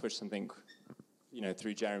trying to push something,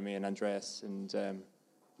 through Jeremy and Andreas and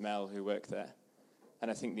Mel who work there.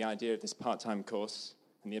 And I think the idea of this part-time course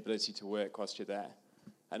and the ability to work whilst you're there,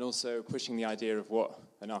 and also pushing the idea of what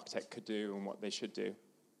an architect could do and what they should do,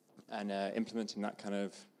 and implementing that kind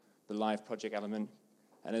of the live project element,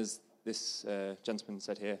 and as this gentleman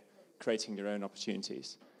said here, creating your own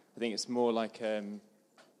opportunities. I think it's more like,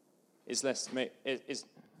 it's less, you're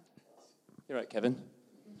right, Kevin?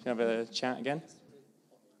 Can we have a chat again?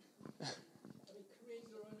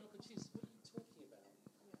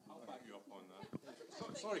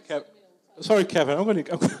 Sorry, Kevin.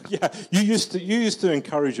 You used to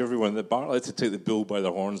encourage everyone at Bartlett to take the bull by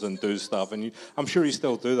the horns and do stuff, and I'm sure you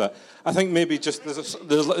still do that. I think maybe just there's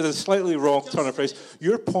a slightly wrong turn of phrase.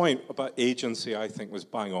 Your point about agency, I think, was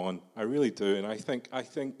bang on. I really do, and I think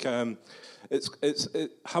it's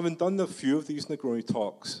having done a few of these Negroni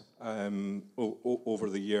talks over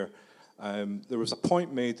the year. There was a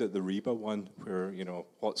point made at the RIBA one where,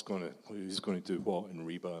 who's going to do what in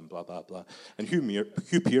RIBA and blah, blah, blah. And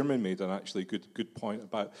Hugh Pearman made an actually good point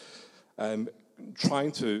about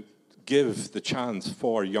trying to give the chance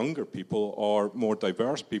for younger people or more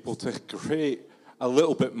diverse people to create a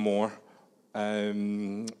little bit more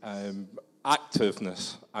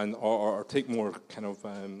activeness and or take more kind of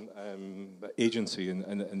agency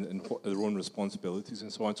in their own responsibilities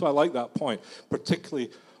and so on. So I like that point,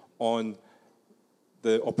 particularly on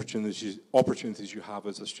the opportunities you have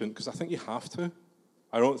as a student, because I think you have to.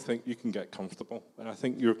 I don't think you can get comfortable, and I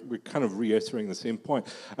think we're kind of reiterating the same point.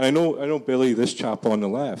 And I know Billy, this chap on the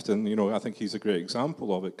left, and I think he's a great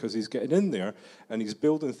example of it because he's getting in there and he's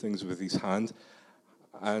building things with his hand.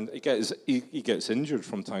 and he gets injured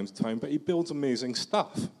from time to time, but he builds amazing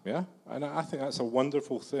stuff, yeah? And I think that's a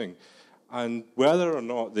wonderful thing. And whether or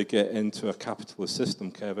not they get into a capitalist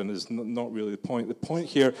system, Kevin, is not really the point. The point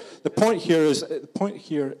here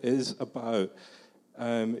is about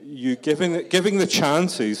you giving the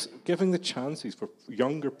chances for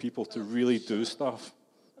younger people to really do stuff.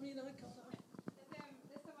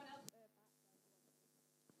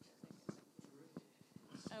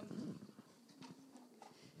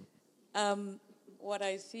 What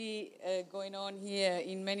I see going on here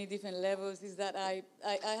in many different levels is that I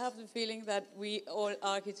have the feeling that we all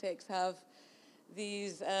architects have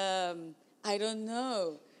these, I don't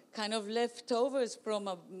know, kind of leftovers from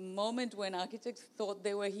a moment when architects thought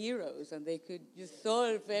they were heroes and they could just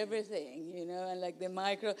solve everything, you know, and like the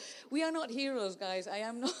micro. We are not heroes, guys. I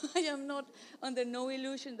am not under no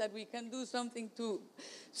illusion that we can do something to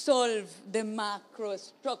solve the macro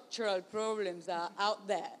structural problems that are out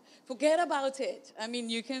there. Forget about it. I mean,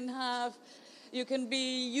 you can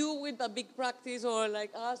be you with a big practice, or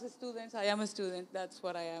like us as students. I am a student. That's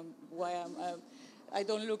what I am. Why I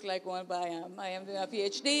don't look like one, but I am. I am doing a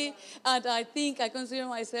PhD, and I think I consider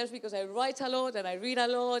myself, because I write a lot and I read a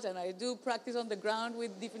lot and I do practice on the ground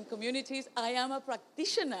with different communities, I am a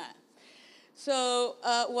practitioner. So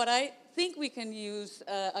what I think we can use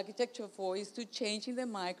architecture for is to change in the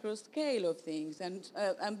micro scale of things, and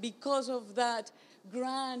because of that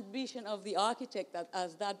grand vision of the architect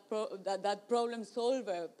as that problem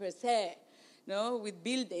solver per se, no, with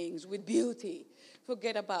buildings, with beauty.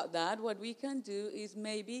 Forget about that. What we can do is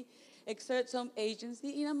maybe exert some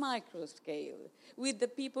agency in a micro scale with the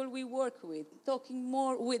people we work with, talking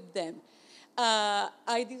more with them.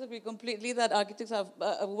 I disagree completely that architects are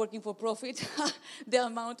working for profit. The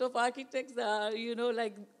amount of architects that are, you know,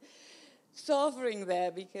 like suffering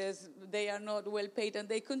there because they are not well paid and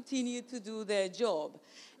they continue to do their job.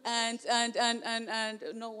 And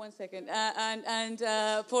no, 1 second.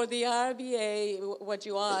 For the RBA, what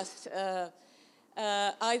you asked,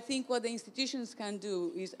 I think what the institutions can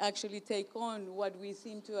do is actually take on what we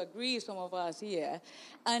seem to agree, some of us here,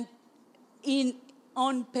 and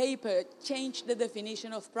on paper change the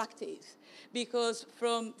definition of practice. Because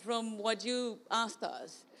from what you asked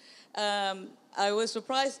us, I was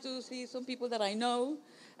surprised to see some people that I know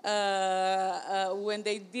when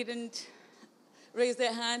they didn't raise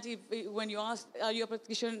their hand when you asked, are you a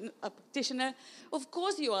practitioner? Of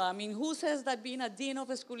course you are. I mean, who says that being a dean of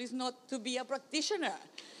a school is not to be a practitioner?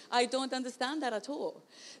 I don't understand that at all.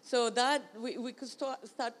 So that we could start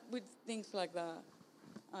with things like that,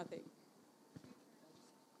 I think.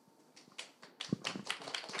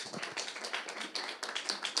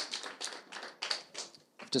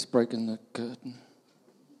 Just broken the curtain.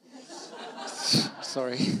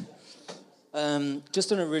 Sorry.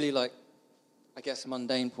 Just on a really, I guess,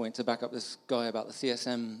 mundane point to back up this guy about the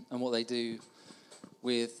CSM and what they do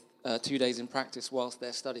with 2 days in practice whilst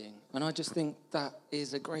they're studying. And I just think that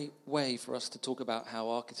is a great way for us to talk about how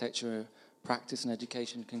architecture, practice and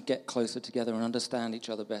education can get closer together and understand each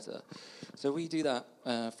other better. So we do that,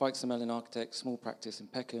 Fikes and Mellin Architects, small practice in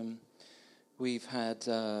Peckham. We've had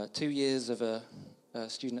 2 years of a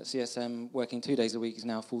student at CSM working 2 days a week is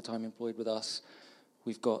now full-time employed with us.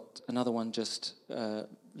 We've got another one just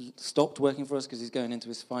stopped working for us because he's going into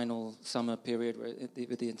his final summer period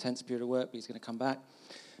with the intense period of work, but he's going to come back.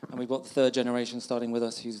 And we've got the third generation starting with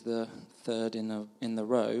us, who's the third in the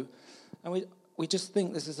row. And we just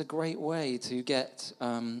think this is a great way to get,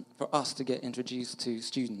 for us to get introduced to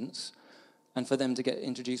students and for them to get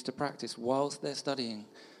introduced to practice whilst they're studying.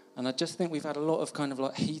 And I just think we've had a lot of kind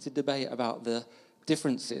of heated debate about the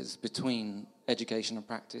differences between education and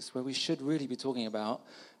practice, where we should really be talking about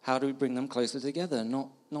how do we bring them closer together,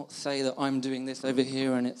 not say that I'm doing this over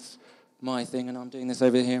here and it's my thing and I'm doing this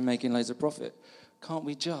over here and making loads of profit. Can't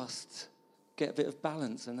we just get a bit of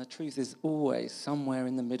balance? And the truth is always somewhere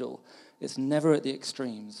in the middle. It's never at the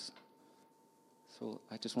extremes. So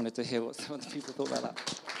I just wanted to hear what some of the people thought about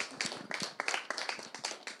that.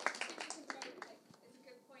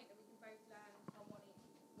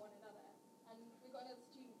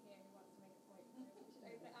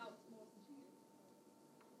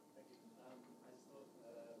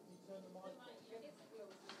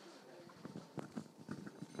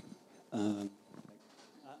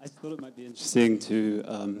 I thought it might be interesting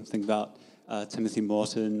to think about Timothy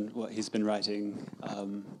Morton, what he's been writing,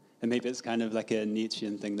 and maybe it's kind of like a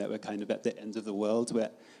Nietzschean thing that we're kind of at the end of the world,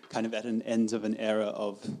 we're kind of at an end of an era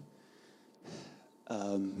of,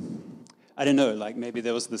 I don't know, like maybe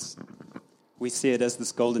there was this, we see it as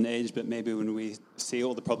this golden age, but maybe when we see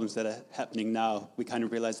all the problems that are happening now, we kind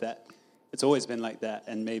of realize that it's always been like that,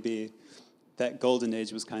 and maybe that golden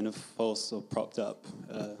age was kind of false or propped up.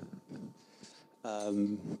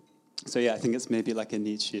 So yeah, I think it's maybe like a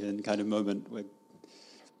Nietzschean kind of moment where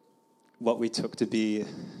what we took to be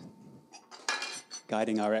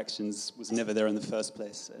guiding our actions was never there in the first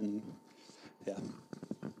place, and yeah.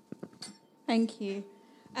 Thank you.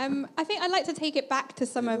 I think I'd like to take it back to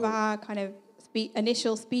some of our kind of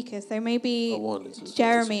initial speakers. So maybe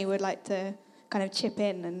Jeremy would like to kind of chip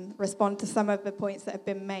in and respond to some of the points that have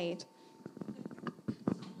been made.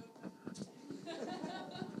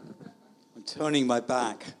 I'm turning my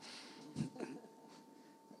back.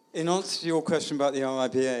 In answer to your question about the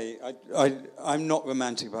RIBA, I'm not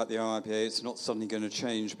romantic about the RIBA. It's not suddenly going to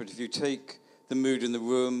change. But if you take the mood in the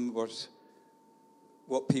room,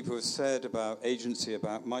 what people have said about agency,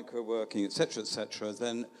 about micro-working, et cetera,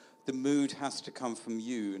 then the mood has to come from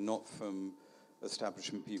you, not from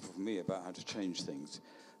establishment people, from me, about how to change things.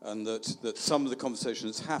 And that some of the conversation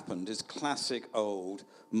that's happened is classic old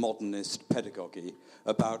modernist pedagogy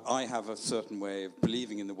about I have a certain way of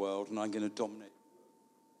believing in the world and I'm going to dominate.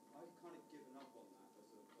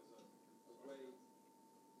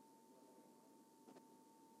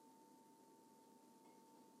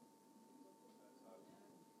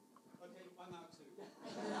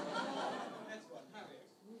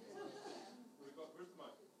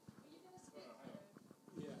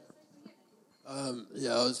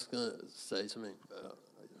 Yeah, I was going to say something.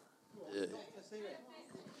 Yeah.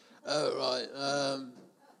 Oh, right.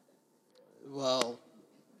 Well,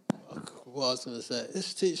 what I was going to say,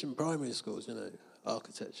 it's teaching primary schools,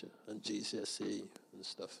 architecture and GCSE and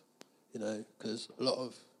stuff, because a lot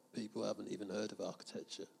of people haven't even heard of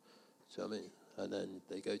architecture. Do you know what I mean? And then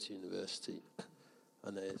they go to university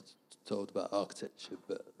and they're told about architecture,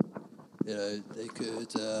 but they could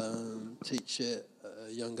teach it at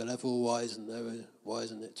a younger level. Why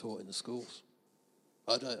isn't it taught in the schools?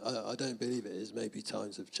 I don't believe it is. Maybe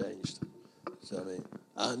times have changed. So I mean,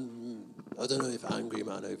 and I don't know if Angry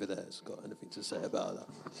Man over there has got anything to say about that,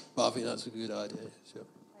 but I think that's a good idea. Sure.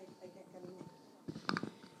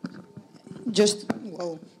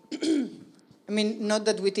 I mean, not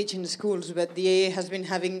that we teach in the schools, but the AA has been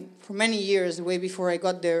having for many years, way before I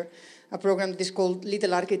got there, a program that is called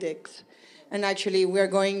Little Architects. And actually, we are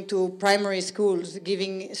going to primary schools,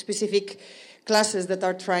 giving specific classes that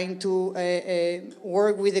are trying to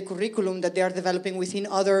work with the curriculum that they are developing within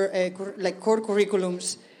other core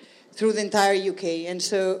curriculums through the entire UK. And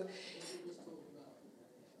so,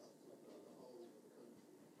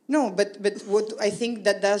 no, but what I think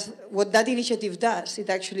what that initiative does, it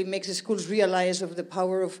actually makes the schools realize of the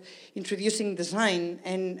power of introducing design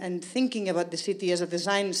and thinking about the city as a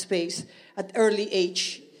design space at early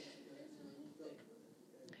age.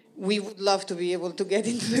 We would love to be able to get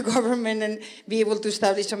into the government and be able to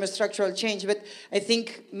establish some structural change, but I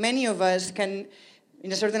think many of us can,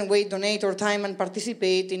 in a certain way, donate our time and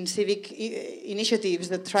participate in civic initiatives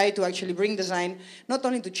that try to actually bring design not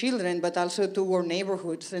only to children, but also to our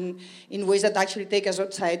neighborhoods and in ways that actually take us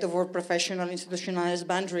outside of our professional, institutionalized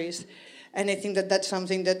boundaries. And I think that that's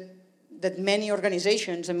something that many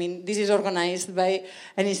organizations, I mean, this is organized by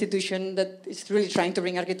an institution that is really trying to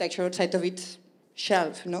bring architecture outside of its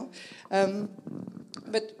shelf,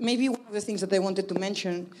 but maybe one of the things that I wanted to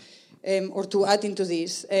mention or to add into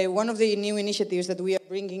this, one of the new initiatives that we are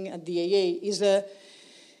bringing at the AA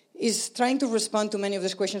is trying to respond to many of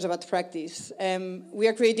these questions about practice. We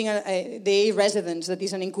are creating the AA Residence, that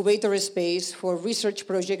is an incubator space for research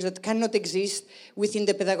projects that cannot exist within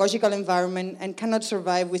the pedagogical environment and cannot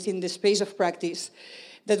survive within the space of practice,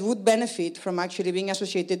 that would benefit from actually being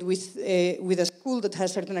associated with a school that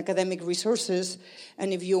has certain academic resources,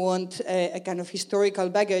 and if you want a kind of historical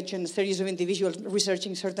baggage and a series of individuals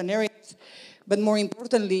researching certain areas, but more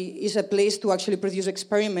importantly, is a place to actually produce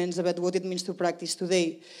experiments about what it means to practice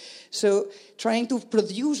today. So trying to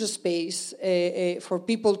produce a space for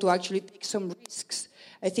people to actually take some risks,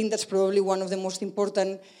 I think that's probably one of the most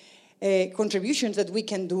important contributions that we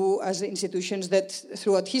can do as institutions that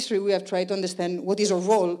throughout history we have tried to understand what is our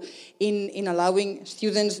role in allowing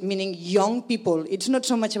students, meaning young people. It's not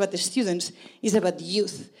so much about the students, it's about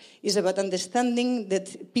youth. It's about understanding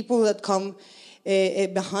that people that come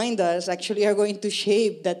behind us actually are going to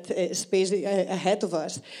shape that space ahead of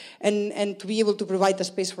us. And to be able to provide a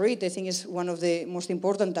space for it, I think, is one of the most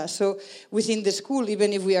important tasks. So within the school,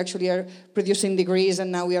 even if we actually are producing degrees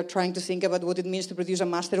and now we are trying to think about what it means to produce a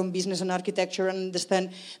master on business and architecture and understand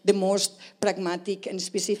the most pragmatic and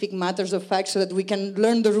specific matters of fact so that we can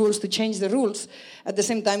learn the rules to change the rules, at the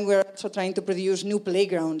same time we're also trying to produce new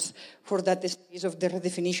playgrounds for that space of the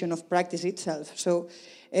redefinition of practice itself. So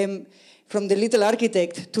from the little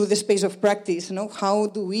architect to the space of practice. How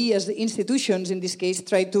do we, as the institutions in this case,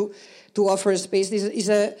 try to offer a space? This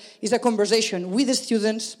is a conversation with the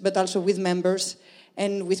students, but also with members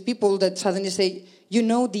and with people that suddenly say, the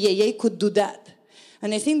AA could do that.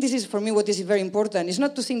 And I think this is, for me, what is very important. It's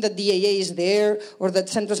not to think that the AA is there, or that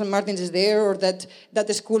Centro St. Martin's is there, or that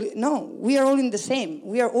the school... No, we are all in the same.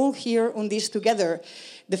 We are all here on this together.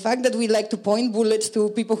 The fact that we like to point bullets to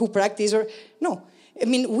people who practice, no. I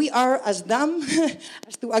mean, we are as dumb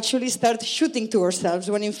as to actually start shooting to ourselves,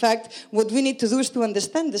 when in fact, what we need to do is to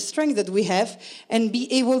understand the strength that we have and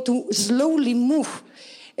be able to slowly move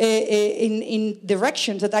in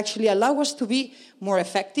directions that actually allow us to be more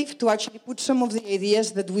effective, to actually put some of the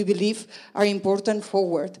ideas that we believe are important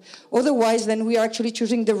forward. Otherwise, then we are actually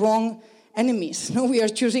choosing the wrong enemies. No, we are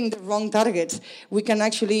choosing the wrong targets. We can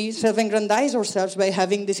actually self-aggrandize ourselves by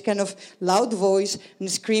having this kind of loud voice and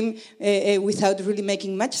scream without really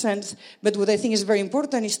making much sense. But what I think is very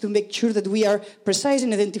important is to make sure that we are precise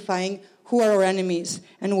in identifying who are our enemies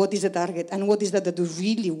and what is the target and what is that we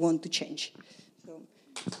really want to change.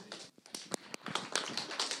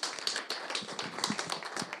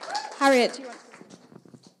 Harriet, do you want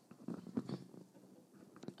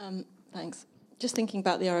to... Thanks. Just thinking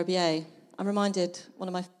about the RIBA, I'm reminded one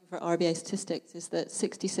of my favourite RIBA statistics is that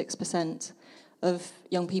 66% of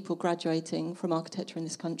young people graduating from architecture in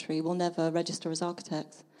this country will never register as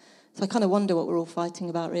architects. So I kind of wonder what we're all fighting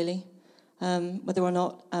about, really, whether or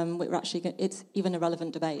not we're actually it's even a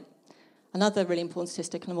relevant debate. Another really important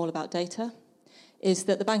statistic, and I'm all about data, is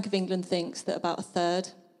that the Bank of England thinks that about a third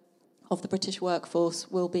of the British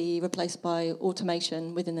workforce will be replaced by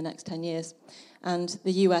automation within the next 10 years. And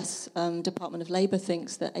the US Department of Labour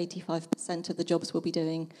thinks that 85% of the jobs we'll be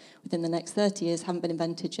doing within the next 30 years haven't been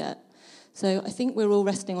invented yet. So I think we're all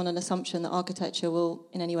resting on an assumption that architecture will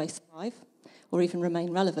in any way survive or even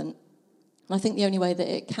remain relevant. And I think the only way that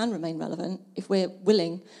it can remain relevant, if we're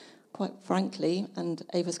willing, quite frankly, and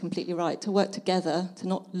Ava's completely right, to work together, to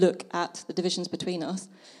not look at the divisions between us,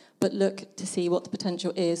 but look to see what the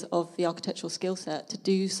potential is of the architectural skill set to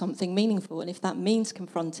do something meaningful. And if that means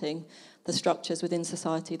confronting the structures within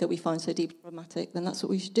society that we find so deeply problematic, then that's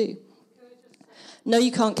what we should do. No,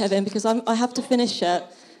 you can't, Kevin, because I have to finish it.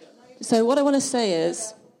 So what I want to say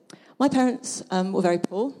is, my parents were very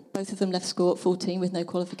poor. Both of them left school at 14 with no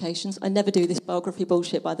qualifications. I never do this biography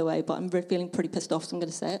bullshit, by the way, but I'm feeling pretty pissed off, so I'm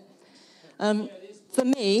going to say it. For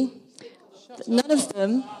me, none of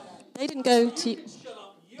them, they didn't go to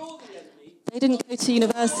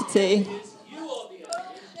university.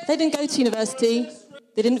 They didn't go to university.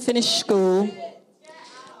 They didn't finish school.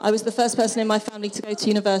 I was the first person in my family to go to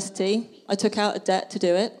university. I took out a debt to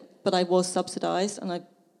do it, but I was subsidised, and I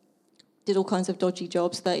did all kinds of dodgy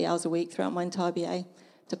jobs, 30 hours a week throughout my entire BA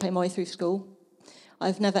to pay my way through school.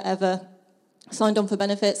 I've never, ever signed on for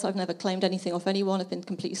benefits. I've never claimed anything off anyone. I've been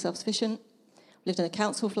completely self-sufficient. Lived in a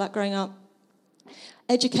council flat growing up.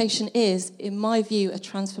 Education is, in my view, a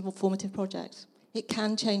transformative project. It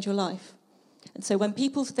can change your life. And so when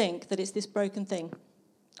people think that it's this broken thing,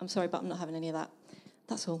 I'm sorry, but I'm not having any of that.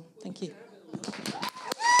 That's all. Thank you.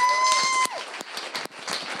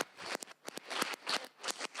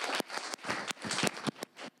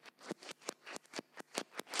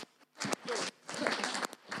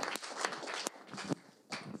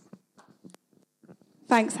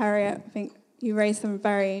 Thanks, Harriet. I think you raised some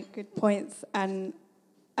very good points, and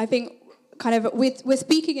I think kind of we're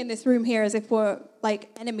speaking in this room here as if we're like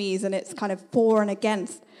enemies and it's kind of for and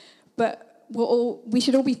against, but we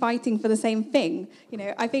should all be fighting for the same thing.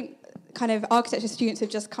 I think kind of architecture students have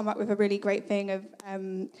just come up with a really great thing of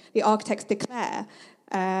the Architects Declare,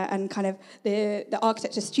 and kind of the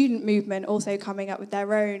architecture student movement also coming up with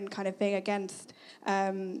their own kind of thing against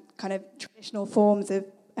kind of traditional forms of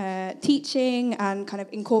teaching and kind of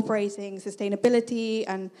incorporating sustainability,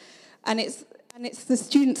 and it's the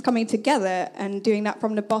students coming together and doing that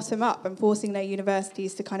from the bottom up and forcing their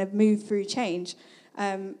universities to kind of move through change.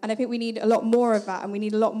 And I think we need a lot more of that, and we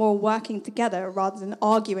need a lot more working together rather than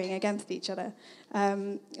arguing against each other.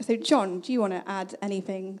 So John, do you want to add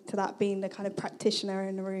anything to that, being the kind of practitioner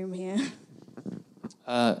in the room here?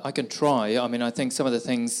 I can try. I mean, I think some of the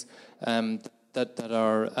things that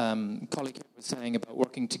our colleague was saying about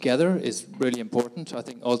working together is really important. I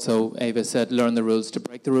think also Ava said learn the rules to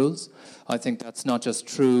break the rules. I think that's not just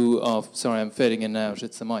true of, sorry, I'm fading in and out,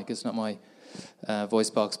 it's the mic, it's not my voice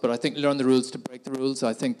box, but I think learn the rules to break the rules.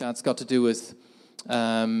 I think that's got to do with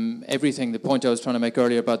everything, the point I was trying to make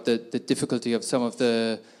earlier about the difficulty of some of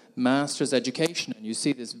the master's education, and you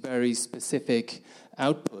see this very specific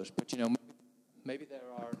output, but maybe there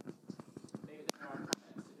are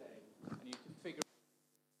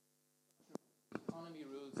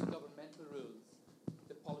the governmental rules,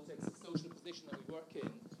 the politics, the social position that we work in.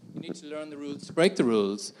 You need to learn the rules to break the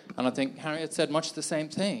rules. And I think Harriet said much the same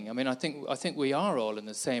thing. I mean, I think we are all in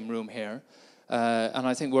the same room here. And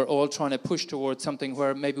I think we're all trying to push towards something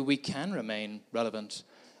where maybe we can remain relevant.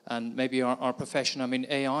 And maybe our profession, I mean,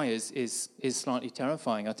 AI is slightly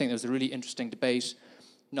terrifying. I think there was a really interesting debate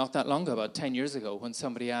not that long ago, about 10 years ago, when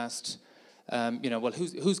somebody asked, well,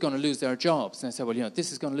 who's going to lose their jobs? And I said, well,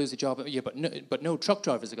 this is going to lose a job, yeah, but no truck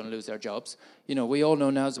drivers are going to lose their jobs. We all know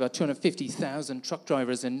now there's about 250,000 truck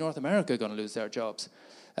drivers in North America going to lose their jobs.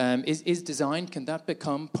 Is design, can that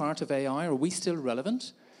become part of AI? Are we still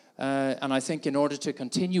relevant? And I think in order to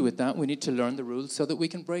continue with that, we need to learn the rules so that we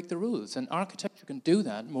can break the rules. And architecture can do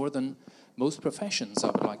that more than most professions, I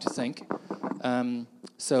would like to think.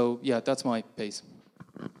 So, yeah, that's my piece.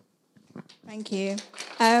 Thank you.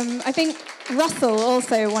 I think Russell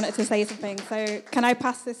also wanted to say something. So can I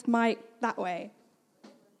pass this mic that way?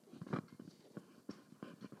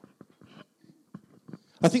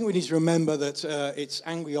 I think we need to remember that it's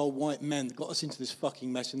angry old white men that got us into this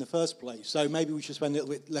fucking mess in the first place. So maybe we should spend a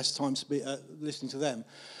little bit less time listening to them.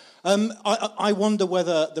 I wonder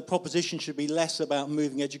whether the proposition should be less about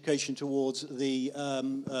moving education towards the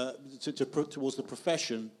towards the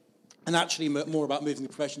profession, and actually more about moving the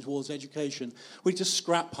profession towards education. We need to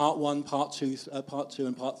scrap part 1, part 2,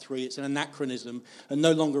 and part 3. It's an anachronism and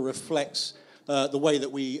no longer reflects the way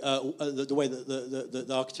that the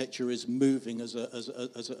architecture is moving as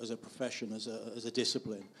a profession, as a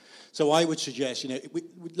discipline. So I would suggest,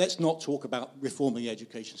 let's not talk about reforming the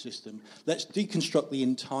education system. Let's deconstruct the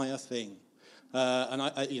entire thing. And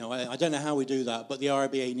I don't know how we do that, but the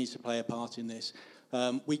RIBA needs to play a part in this.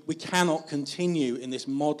 We cannot continue in this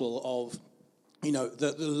model of,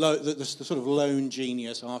 the sort of lone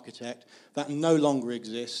genius architect that no longer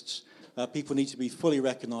exists. People need to be fully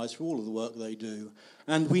recognised for all of the work they do,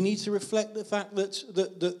 and we need to reflect the fact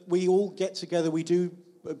that we all get together. We do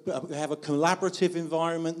have a collaborative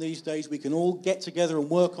environment these days. We can all get together and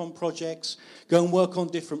work on projects, go and work on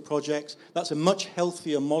different projects. That's a much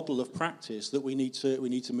healthier model of practice that we need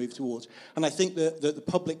to move towards. And I think that the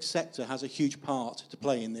public sector has a huge part to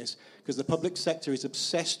play in this, because the public sector is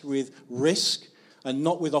obsessed with risk and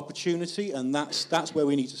not with opportunity, and that's where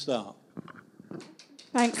we need to start.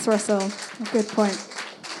 Thanks, Russell. A good point.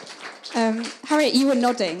 Harriet, you were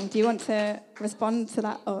nodding. Do you want to respond to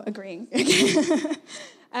that, or agreeing?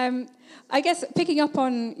 I guess picking up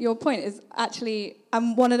on your point is actually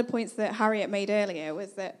one of the points that Harriet made earlier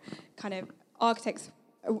was that kind of architects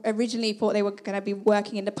originally thought they were going to be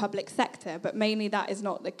working in the public sector, but mainly that is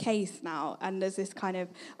not the case now, and there's this kind of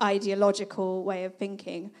ideological way of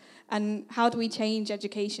thinking. And how do we change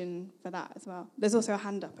education for that as well? There's also a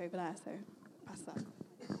hand up over there, so pass that.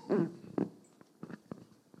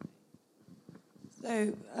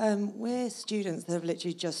 So we're students that have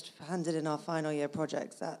literally just handed in our final year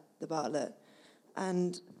projects at the Bartlett,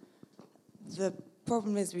 and the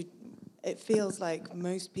problem is it feels like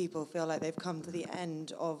most people feel like they've come to the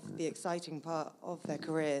end of the exciting part of their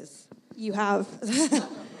careers. You have.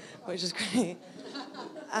 Which is great.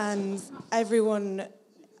 And everyone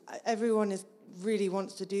really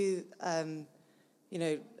wants to do,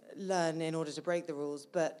 learn in order to break the rules,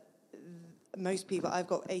 but most people, I've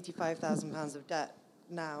got £85,000 of debt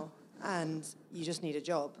now, and you just need a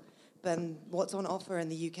job. But what's on offer in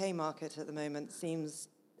the UK market at the moment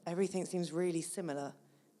everything seems really similar.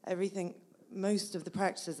 Most of the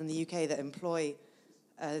practices in the UK that employ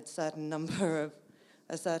a certain number of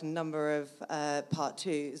Part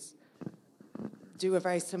 2s do a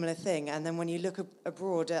very similar thing. And then when you look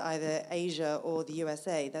abroad at either Asia or the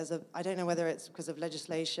USA, I don't know whether it's because of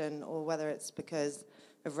legislation or whether it's because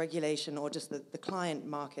of regulation or just the client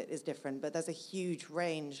market is different, but there's a huge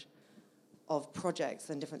range of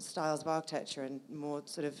projects and different styles of architecture and more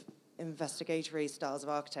sort of investigatory styles of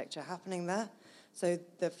architecture happening there. So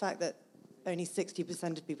the fact that only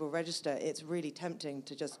 60% of people register, it's really tempting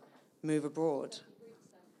to just move abroad.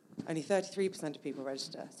 Only 33% of people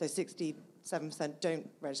register, so 67% don't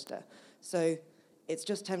register. So it's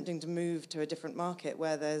just tempting to move to a different market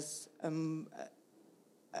where there's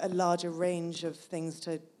a larger range of things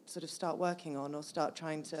to sort of start working on or start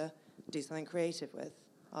trying to do something creative with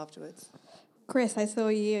afterwards. Chris, I saw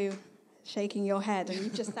you shaking your head, and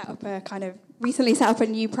you've just recently set up a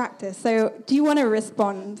new practice. So do you want to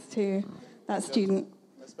respond to that student?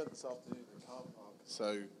 I spent this afternoon in the car park,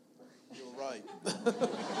 so you're right.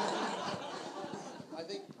 I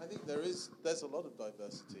think there's a lot of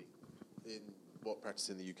diversity in what practice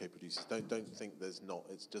in the UK produces. Don't think there's not.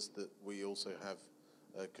 It's just that we also have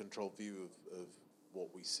a controlled view of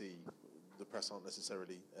what we see. the press aren't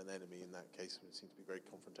necessarily an enemy in that case. We seem to be very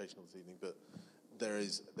confrontational this evening, but there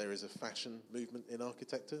is a fashion movement in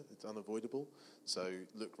architecture. It's unavoidable. So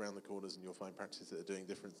look around the corners and you'll find practices that are doing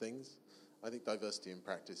different things. I think diversity in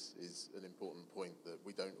practice is an important point, that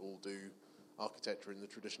we don't all do architecture in the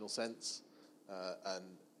traditional sense,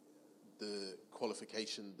 and the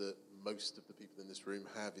qualification that most of the people in this room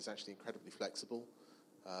have is actually incredibly flexible,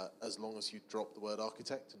 as long as you drop the word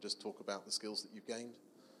architect and just talk about the skills that you've gained,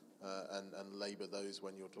 and labour those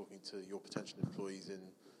when you're talking to your potential employees in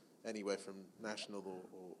anywhere from national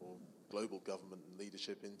or global government and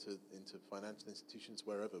leadership into financial institutions,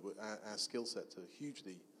 wherever. Our skill sets are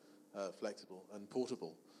hugely flexible and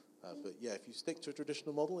portable. But yeah, if you stick to a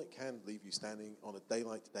traditional model, it can leave you standing on a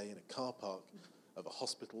daylight day in a car park of a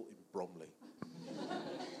hospital in Bromley.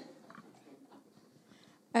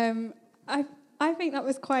 I think that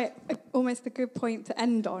was almost a good point to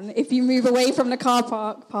end on, if you move away from the car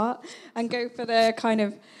park part and go for the kind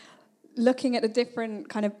of looking at the different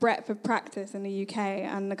kind of breadth of practice in the UK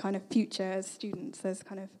and the kind of future as students. There's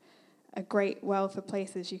kind of a great wealth of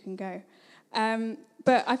places you can go.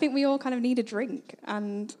 But I think we all kind of need a drink,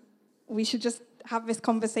 and we should just have this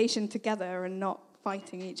conversation together and not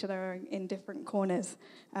fighting each other in different corners.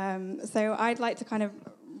 So I'd like to kind of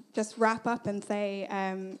just wrap up and say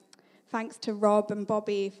thanks to Rob and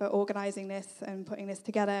Bobby for organising this and putting this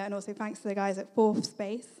together, and also thanks to the guys at Fourth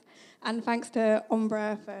Space, and thanks to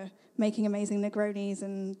Ombra for making amazing Negronis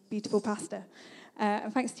and beautiful pasta.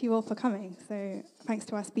 And thanks to you all for coming. So thanks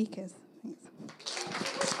to our speakers. Thanks.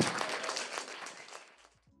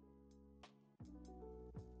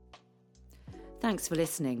 Thanks for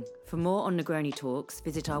listening. For more on Negroni Talks,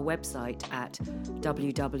 visit our website at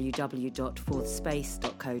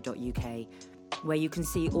www.fourthspace.co.uk, where you can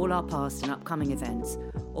see all our past and upcoming events,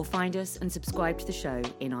 or find us and subscribe to the show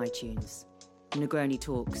in iTunes. Negroni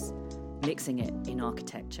Talks, mixing it in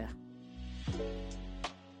architecture.